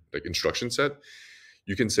other like instruction set.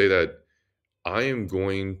 You can say that I am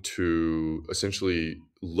going to essentially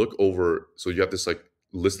look over. So you have this like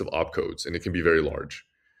list of opcodes, and it can be very large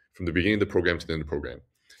from the beginning of the program to the end of the program.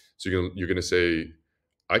 So you're going to say,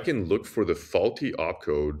 I can look for the faulty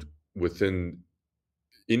opcode within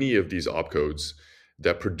any of these opcodes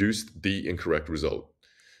that produced the incorrect result.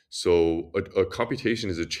 So a computation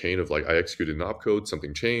is a chain of like, I executed an opcode,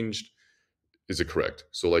 something changed. Is it correct?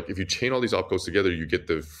 So like if you chain all these opcodes together, you get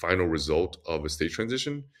the final result of a state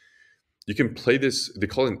transition. You can play this, they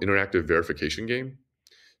call it an interactive verification game.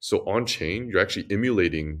 So on chain, you're actually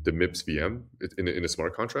emulating the MIPS VM in a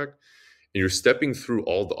smart contract, and you're stepping through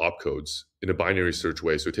all the opcodes in a binary search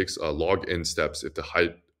way. So it takes log n steps if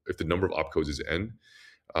the number of opcodes is n.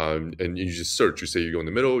 And you just search. You say you go in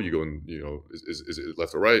the middle, you go in, is it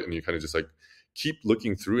left or right, and you kind of just like keep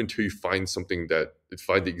looking through until you find something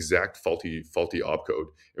find the exact faulty opcode.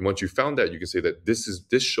 And once you found that, you can say that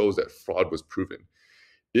this shows that fraud was proven.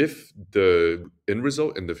 If the end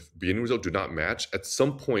result and the beginning result do not match, at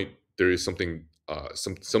some point there is something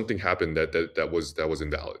something happened that was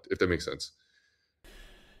invalid. If that makes sense.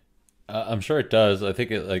 I'm sure it does. I think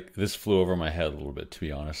this flew over my head a little bit, to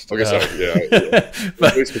be honest. Okay, sorry. Yeah.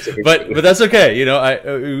 but that's okay.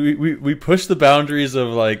 We push the boundaries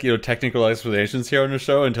of technical explanations here on the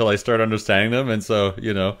show until I start understanding them, and so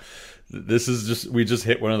this is we just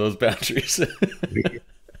hit one of those boundaries.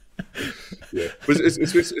 Yeah, but it's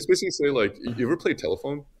basically say like, you ever played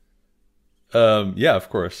telephone? Yeah, of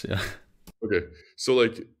course. Yeah. Okay, so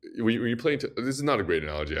like when you're playing, this is not a great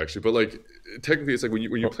analogy actually, but like technically it's like when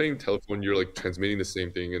you're playing telephone, you're like transmitting the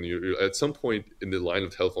same thing, and you're at some point in the line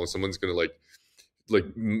of telephone, someone's gonna like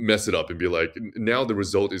mess it up and be like, now the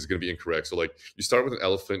result is gonna be incorrect. So like you start with an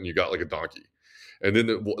elephant and you got like a donkey, and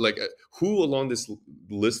then who along this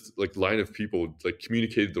list line of people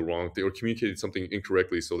communicated the wrong thing or communicated something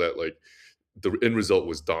incorrectly so that like the end result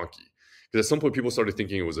was donkey, because at some point people started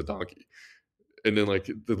thinking it was a donkey. And then like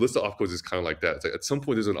the list of opcodes is kind of like that. It's like at some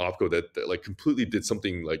point there's an opcode that like completely did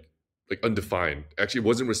something like undefined. Actually, it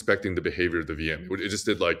wasn't respecting the behavior of the VM. It just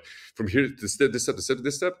did like from here to this step, this step, to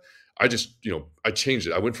this step. I just I changed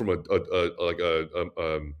it. I went from an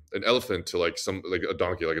elephant to like a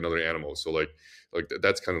donkey, like another animal. So like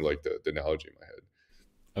that's kind of like the analogy in my head.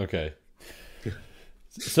 Okay.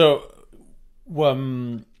 So,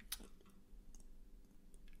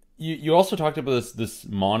 You also talked about this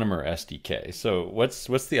monomer SDK. So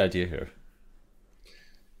what's the idea here?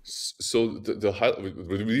 So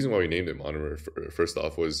the reason why we named it monomer first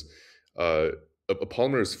off was a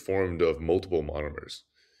polymer is formed of multiple monomers.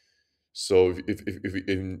 So if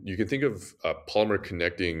you can think of a polymer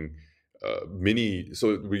connecting the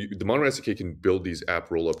monomer SDK can build these app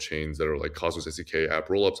rollup chains that are like Cosmos SDK app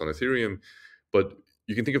rollups on Ethereum, but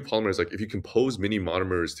you can think of polymers like if you compose many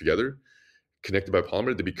monomers together, connected by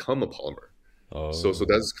polymer, they become a polymer. Oh, so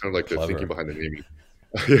that's kind of like clever. The thinking behind the naming.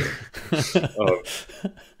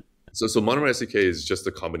 So monomer SDK is just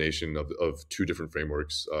a combination of two different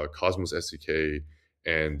frameworks, Cosmos SDK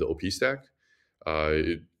and the OP stack.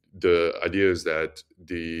 The idea is that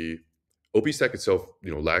the OP stack itself,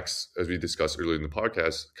 lacks, as we discussed earlier in the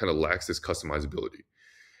podcast, kind of lacks this customizability.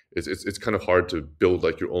 It's kind of hard to build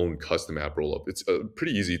like your own custom app rollup. It's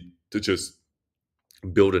pretty easy to just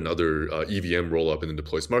build another EVM rollup and then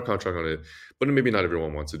deploy smart contract on it. But maybe not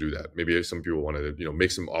everyone wants to do that. Maybe some people want to,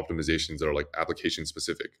 make some optimizations that are like application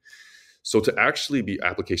specific. So to actually be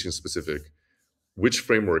application specific, which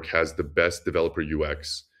framework has the best developer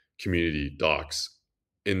UX, community, docs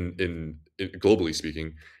in globally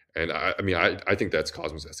speaking? And I think that's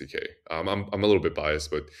Cosmos SDK. I'm a little bit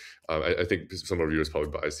biased, but I think some of our viewers probably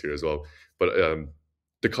biased here as well. But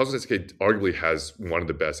the Cosmos SDK arguably has one of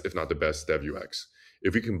the best, if not the best, dev UX.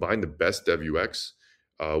 If we combine the best dev UX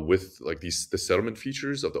with like the settlement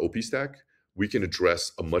features of the OP stack, we can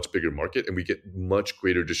address a much bigger market and we get much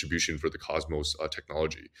greater distribution for the Cosmos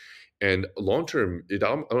technology. And long term, it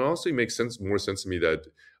honestly makes more sense to me that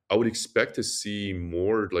I would expect to see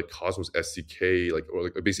more like Cosmos SDK, or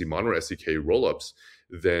basically mono SDK rollups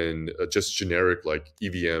than just generic like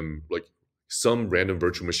EVM, like some random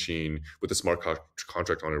virtual machine with a smart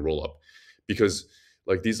contract on a rollup, because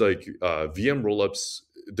like these like VM rollups,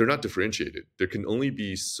 they're not differentiated. There can only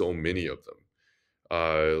be so many of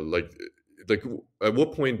them. Like at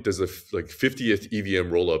what point does the 50th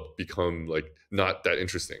EVM rollup become like not that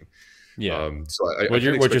interesting? Yeah. So what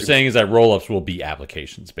you're saying is that rollups will be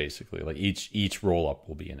applications, basically. Like each rollup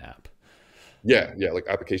will be an app. Yeah, like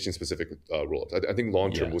application specific rollups. I think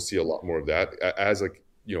long term we'll see a lot more of that as like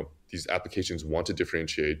these applications want to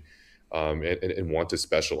differentiate and want to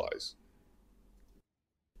specialize.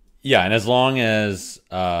 Yeah, and as long as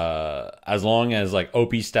like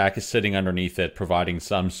OP stack is sitting underneath it, providing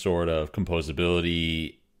some sort of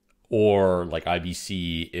composability, or like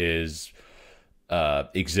IBC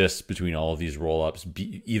exists between all of these rollups,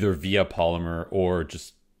 either via Polymer or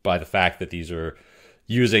just by the fact that these are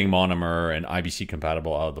using Monomer and IBC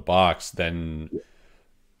compatible out of the box, then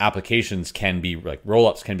applications can be like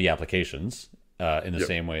rollups can be applications in the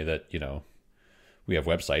same way that we have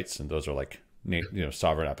websites, and those are like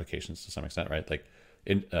sovereign applications to some extent, right? Like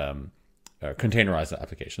in containerized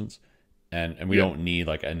applications, and we don't need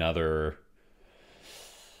like another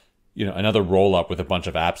rollup with a bunch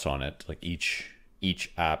of apps on it. Like each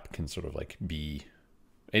app can sort of like be,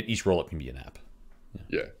 each rollup can be an app.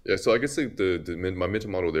 Yeah. So I guess like my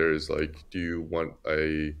mental model there is like, do you want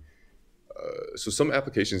so some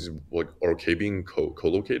applications like are okay being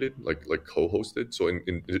co-located, like co-hosted. So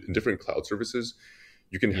in different cloud services,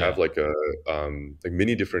 you can have like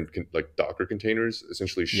many different like Docker containers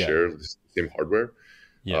essentially share the same hardware.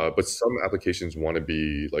 But some applications want to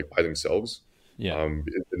be like by themselves. And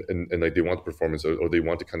like they want the performance, or they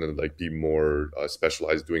want to kind of like be more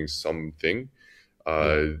specialized doing something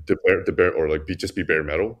the bare or like just be bare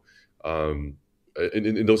metal.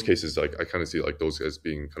 In those cases, like I kind of see like those as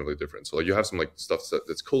being kind of like different. So like you have some like stuff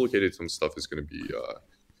that's co-located, some stuff is going to be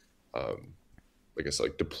I guess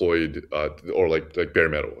like deployed or like bare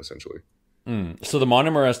metal essentially. So the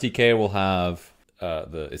Monomer SDK will have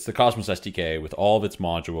it's the Cosmos SDK with all of its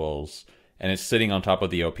modules, and it's sitting on top of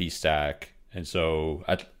the OP stack. And so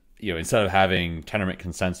instead of having Tendermint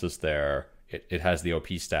consensus there, it has the OP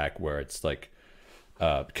stack where it's like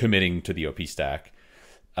committing to the OP stack.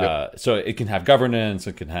 So it can have governance,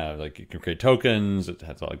 it can have like, you can create tokens, it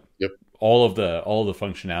has like all of the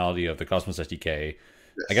functionality of the Cosmos SDK.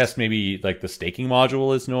 I guess maybe like the staking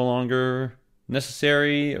module is no longer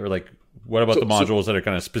necessary, or like what about the modules that are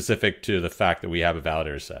kind of specific to the fact that we have a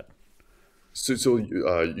validator set? So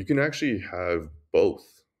you can actually have both,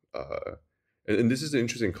 and this is an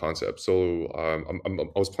interesting concept. So I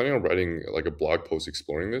was planning on writing like a blog post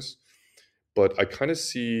exploring this, but I kind of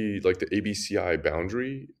see like the ABCI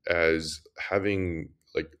boundary as having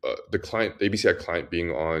like the ABCI client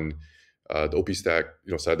being on the OP stack,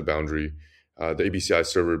 side of the boundary. The ABCI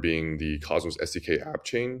server being the Cosmos SDK app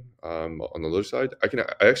chain on the other side. I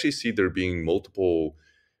actually see there being multiple,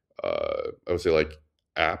 I would say like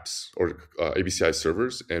apps or ABCI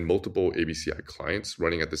servers and multiple ABCI clients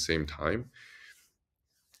running at the same time.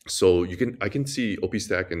 So I can see OP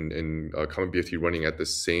stack and Comet BFT running at the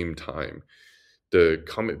same time. The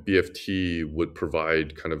Comet BFT would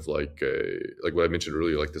provide kind of like what I mentioned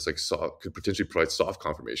earlier, like this like could potentially provide soft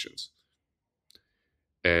confirmations.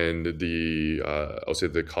 And I'll say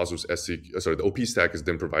the Cosmos the OP stack is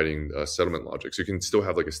then providing settlement logic. So you can still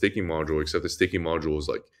have like a staking module, except the staking module is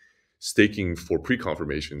like staking for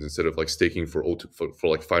pre-confirmations instead of like staking for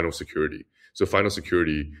like final security. So final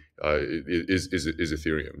security is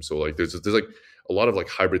Ethereum. So like there's like a lot of like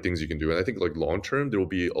hybrid things you can do, and I think like long term there will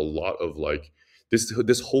be a lot of like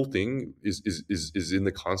this whole thing is in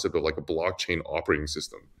the concept of like a blockchain operating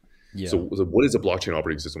system. So what is a blockchain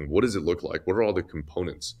operating system? What does it look like? What are all the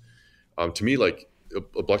components? To me, like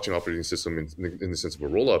a blockchain operating system in the sense of a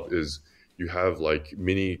rollup is you have like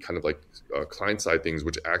many kind of like client side things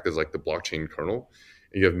which act as like the blockchain kernel,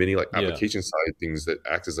 and you have many like Yeah. application side things that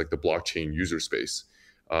act as like the blockchain user space.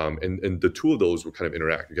 And the two of those will kind of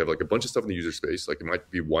interact. You have like a bunch of stuff in the user space, like it might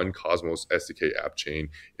be one Cosmos SDK app chain,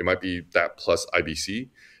 it might be that plus IBC,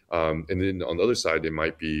 and then on the other side it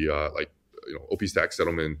might be like OP stack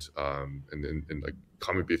settlement, and like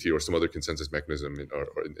common BFT or some other consensus mechanism,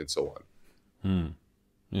 and so on. Hmm.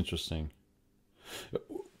 Interesting.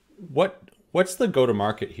 What's the go to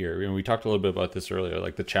market here? I mean, we talked a little bit about this earlier,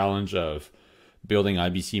 like the challenge of building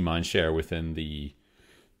IBC mindshare within the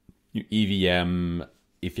EVM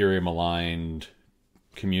Ethereum aligned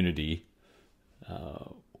community.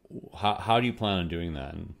 How do you plan on doing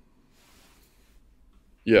that?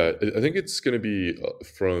 Yeah, I think it's going to be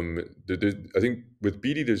I think with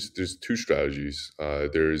BD, there's two strategies.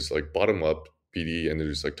 There's like bottom up BD, and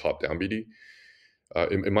there's like top down BD.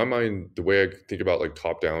 In my mind, the way I think about like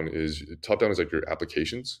top down is like your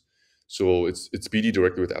applications. So it's BD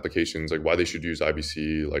directly with applications, like why they should use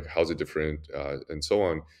IBC, like how's it different, and so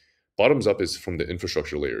on. Bottoms up is from the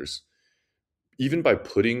infrastructure layers. Even by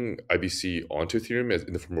putting IBC onto Ethereum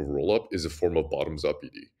in the form of rollup is a form of bottoms up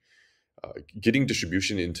BD. Getting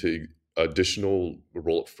distribution into additional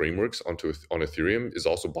rollup frameworks on Ethereum is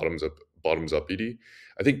also bottoms up BD.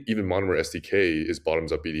 I think even Monomer SDK is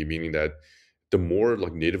bottoms up BD, meaning that the more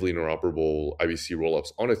like natively interoperable IBC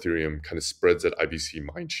rollups on Ethereum kind of spreads that IBC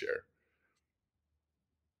mindshare.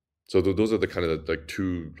 So those are the kind of like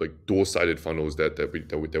two like dual sided funnels that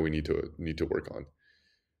we need to work on.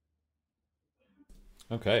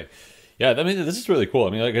 Okay, yeah, I mean, this is really cool.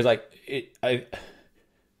 I mean, like, cause like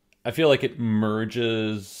I feel like it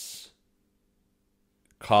merges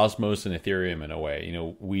Cosmos and Ethereum in a way.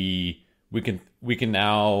 We can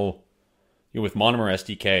now, with Monomer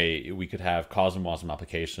SDK, we could have CosmWasm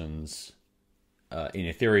applications in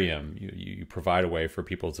Ethereum. You provide a way for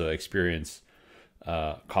people to experience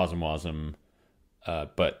CosmWasm,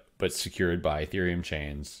 but secured by Ethereum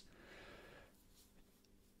chains.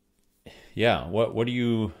 Yeah, what do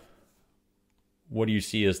you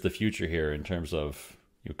see as the future here in terms of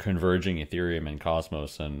converging Ethereum and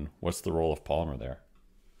Cosmos, and what's the role of Polymer there?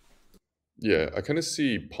 Yeah, I kind of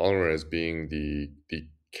see Polymer as being the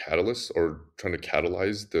catalyst, or trying to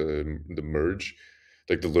catalyze the merge,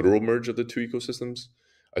 like the literal merge of the two ecosystems.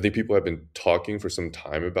 I think people have been talking for some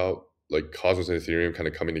time about like Cosmos and Ethereum kind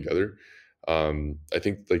of coming together. I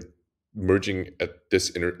think like merging at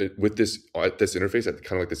this interface, at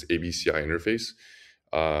kind of like this ABCI interface,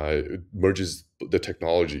 it merges the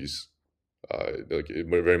technologies,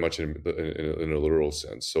 very much in a literal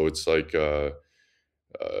sense. So it's like the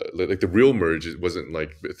real merge, it wasn't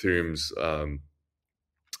like Ethereum's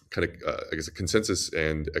kind of I guess a consensus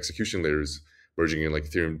and execution layers merging in like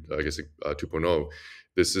Ethereum, I guess 2.0.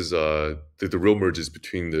 This is the real merge is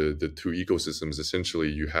between the two ecosystems. Essentially,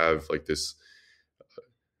 you have like this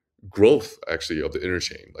growth actually of the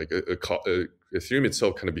interchain. Like Ethereum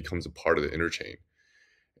itself kind of becomes a part of the interchain,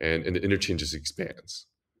 and the interchain just expands.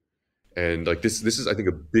 And like this is, I think,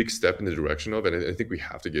 a big step in the direction of, and I think we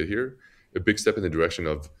have to get here, a big step in the direction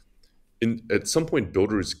of, at some point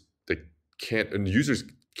builders, they can't, and users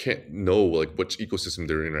can't know like which ecosystem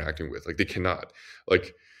they're interacting with. Like they cannot,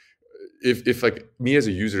 like if like me as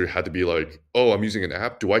a user had to be like, oh, I'm using an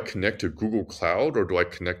app, do I connect to Google Cloud or do I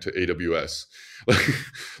connect to AWS?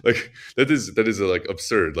 like that is like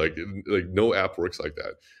absurd. Like no app works like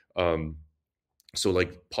that. So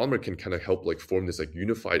like Polymer can kind of help like form this like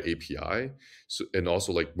unified API, so, and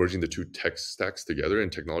also like merging the two tech stacks together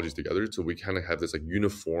and technologies together, so we kind of have this like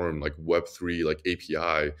uniform like Web3 like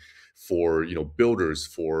API for builders,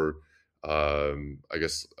 for I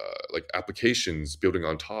guess like applications building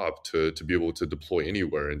on top to be able to deploy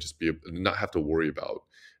anywhere and just not have to worry about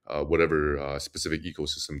whatever specific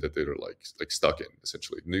ecosystem that they're like stuck in.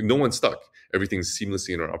 Essentially, no one's stuck. Everything's seamlessly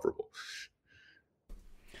interoperable.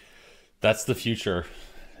 That's the future.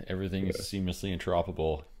 Everything is Yeah. seamlessly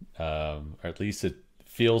interoperable, or at least it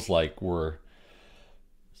feels like we're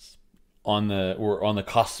on the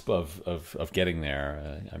cusp of getting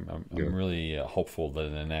there. I'm Yeah. really hopeful that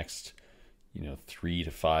in the next 3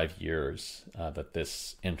 to 5 years, that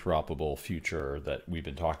this interoperable future that we've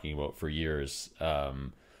been talking about for years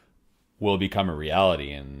will become a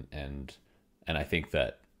reality, and I think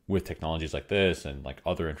that with technologies like this and like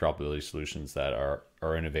other interoperability solutions that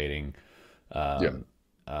are innovating, Yeah.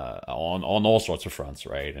 on all sorts of fronts,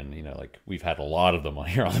 right? And like we've had a lot of them on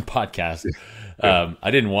here on the podcast.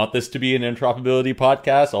 I didn't want this to be an interoperability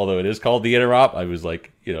podcast, although it is called the Interop. I was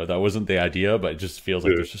like, that wasn't the idea, but it just feels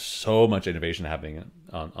like there's just so much innovation happening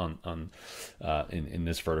in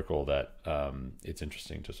this vertical that it's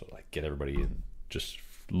interesting to sort of like get everybody and just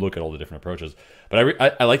look at all the different approaches. But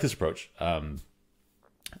I like this approach.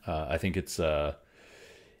 I think it's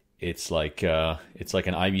like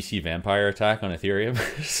an IBC vampire attack on Ethereum.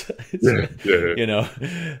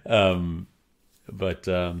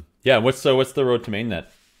 What's the road to mainnet?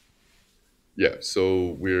 Yeah,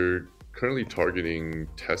 so we're currently targeting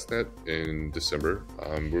testnet in December.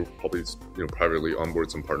 We'll probably privately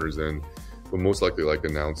onboard some partners then. We'll most likely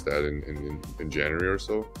announce that in January or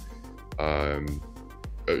so.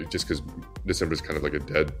 Just because December is kind of like a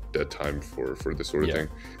dead time for this sort of thing.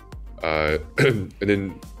 And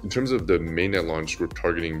then in terms of the mainnet launch, we're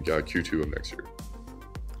targeting Q2 of next year.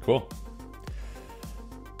 Cool.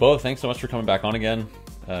 Bo, thanks so much for coming back on again.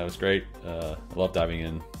 It was great. I love diving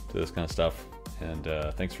into this kind of stuff. And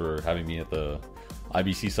thanks for having me at the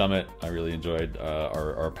IBC Summit. I really enjoyed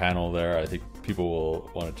our panel there. I think people will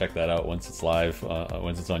want to check that out once it's live,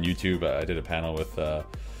 once it's on YouTube. I did a panel with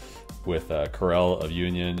Carell of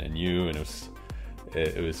Union and you, and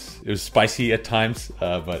it was spicy at times,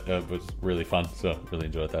 but it was really fun. So really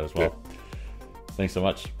enjoyed that as well. Yeah. Thanks so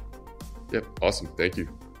much. Yep. Awesome. Thank you.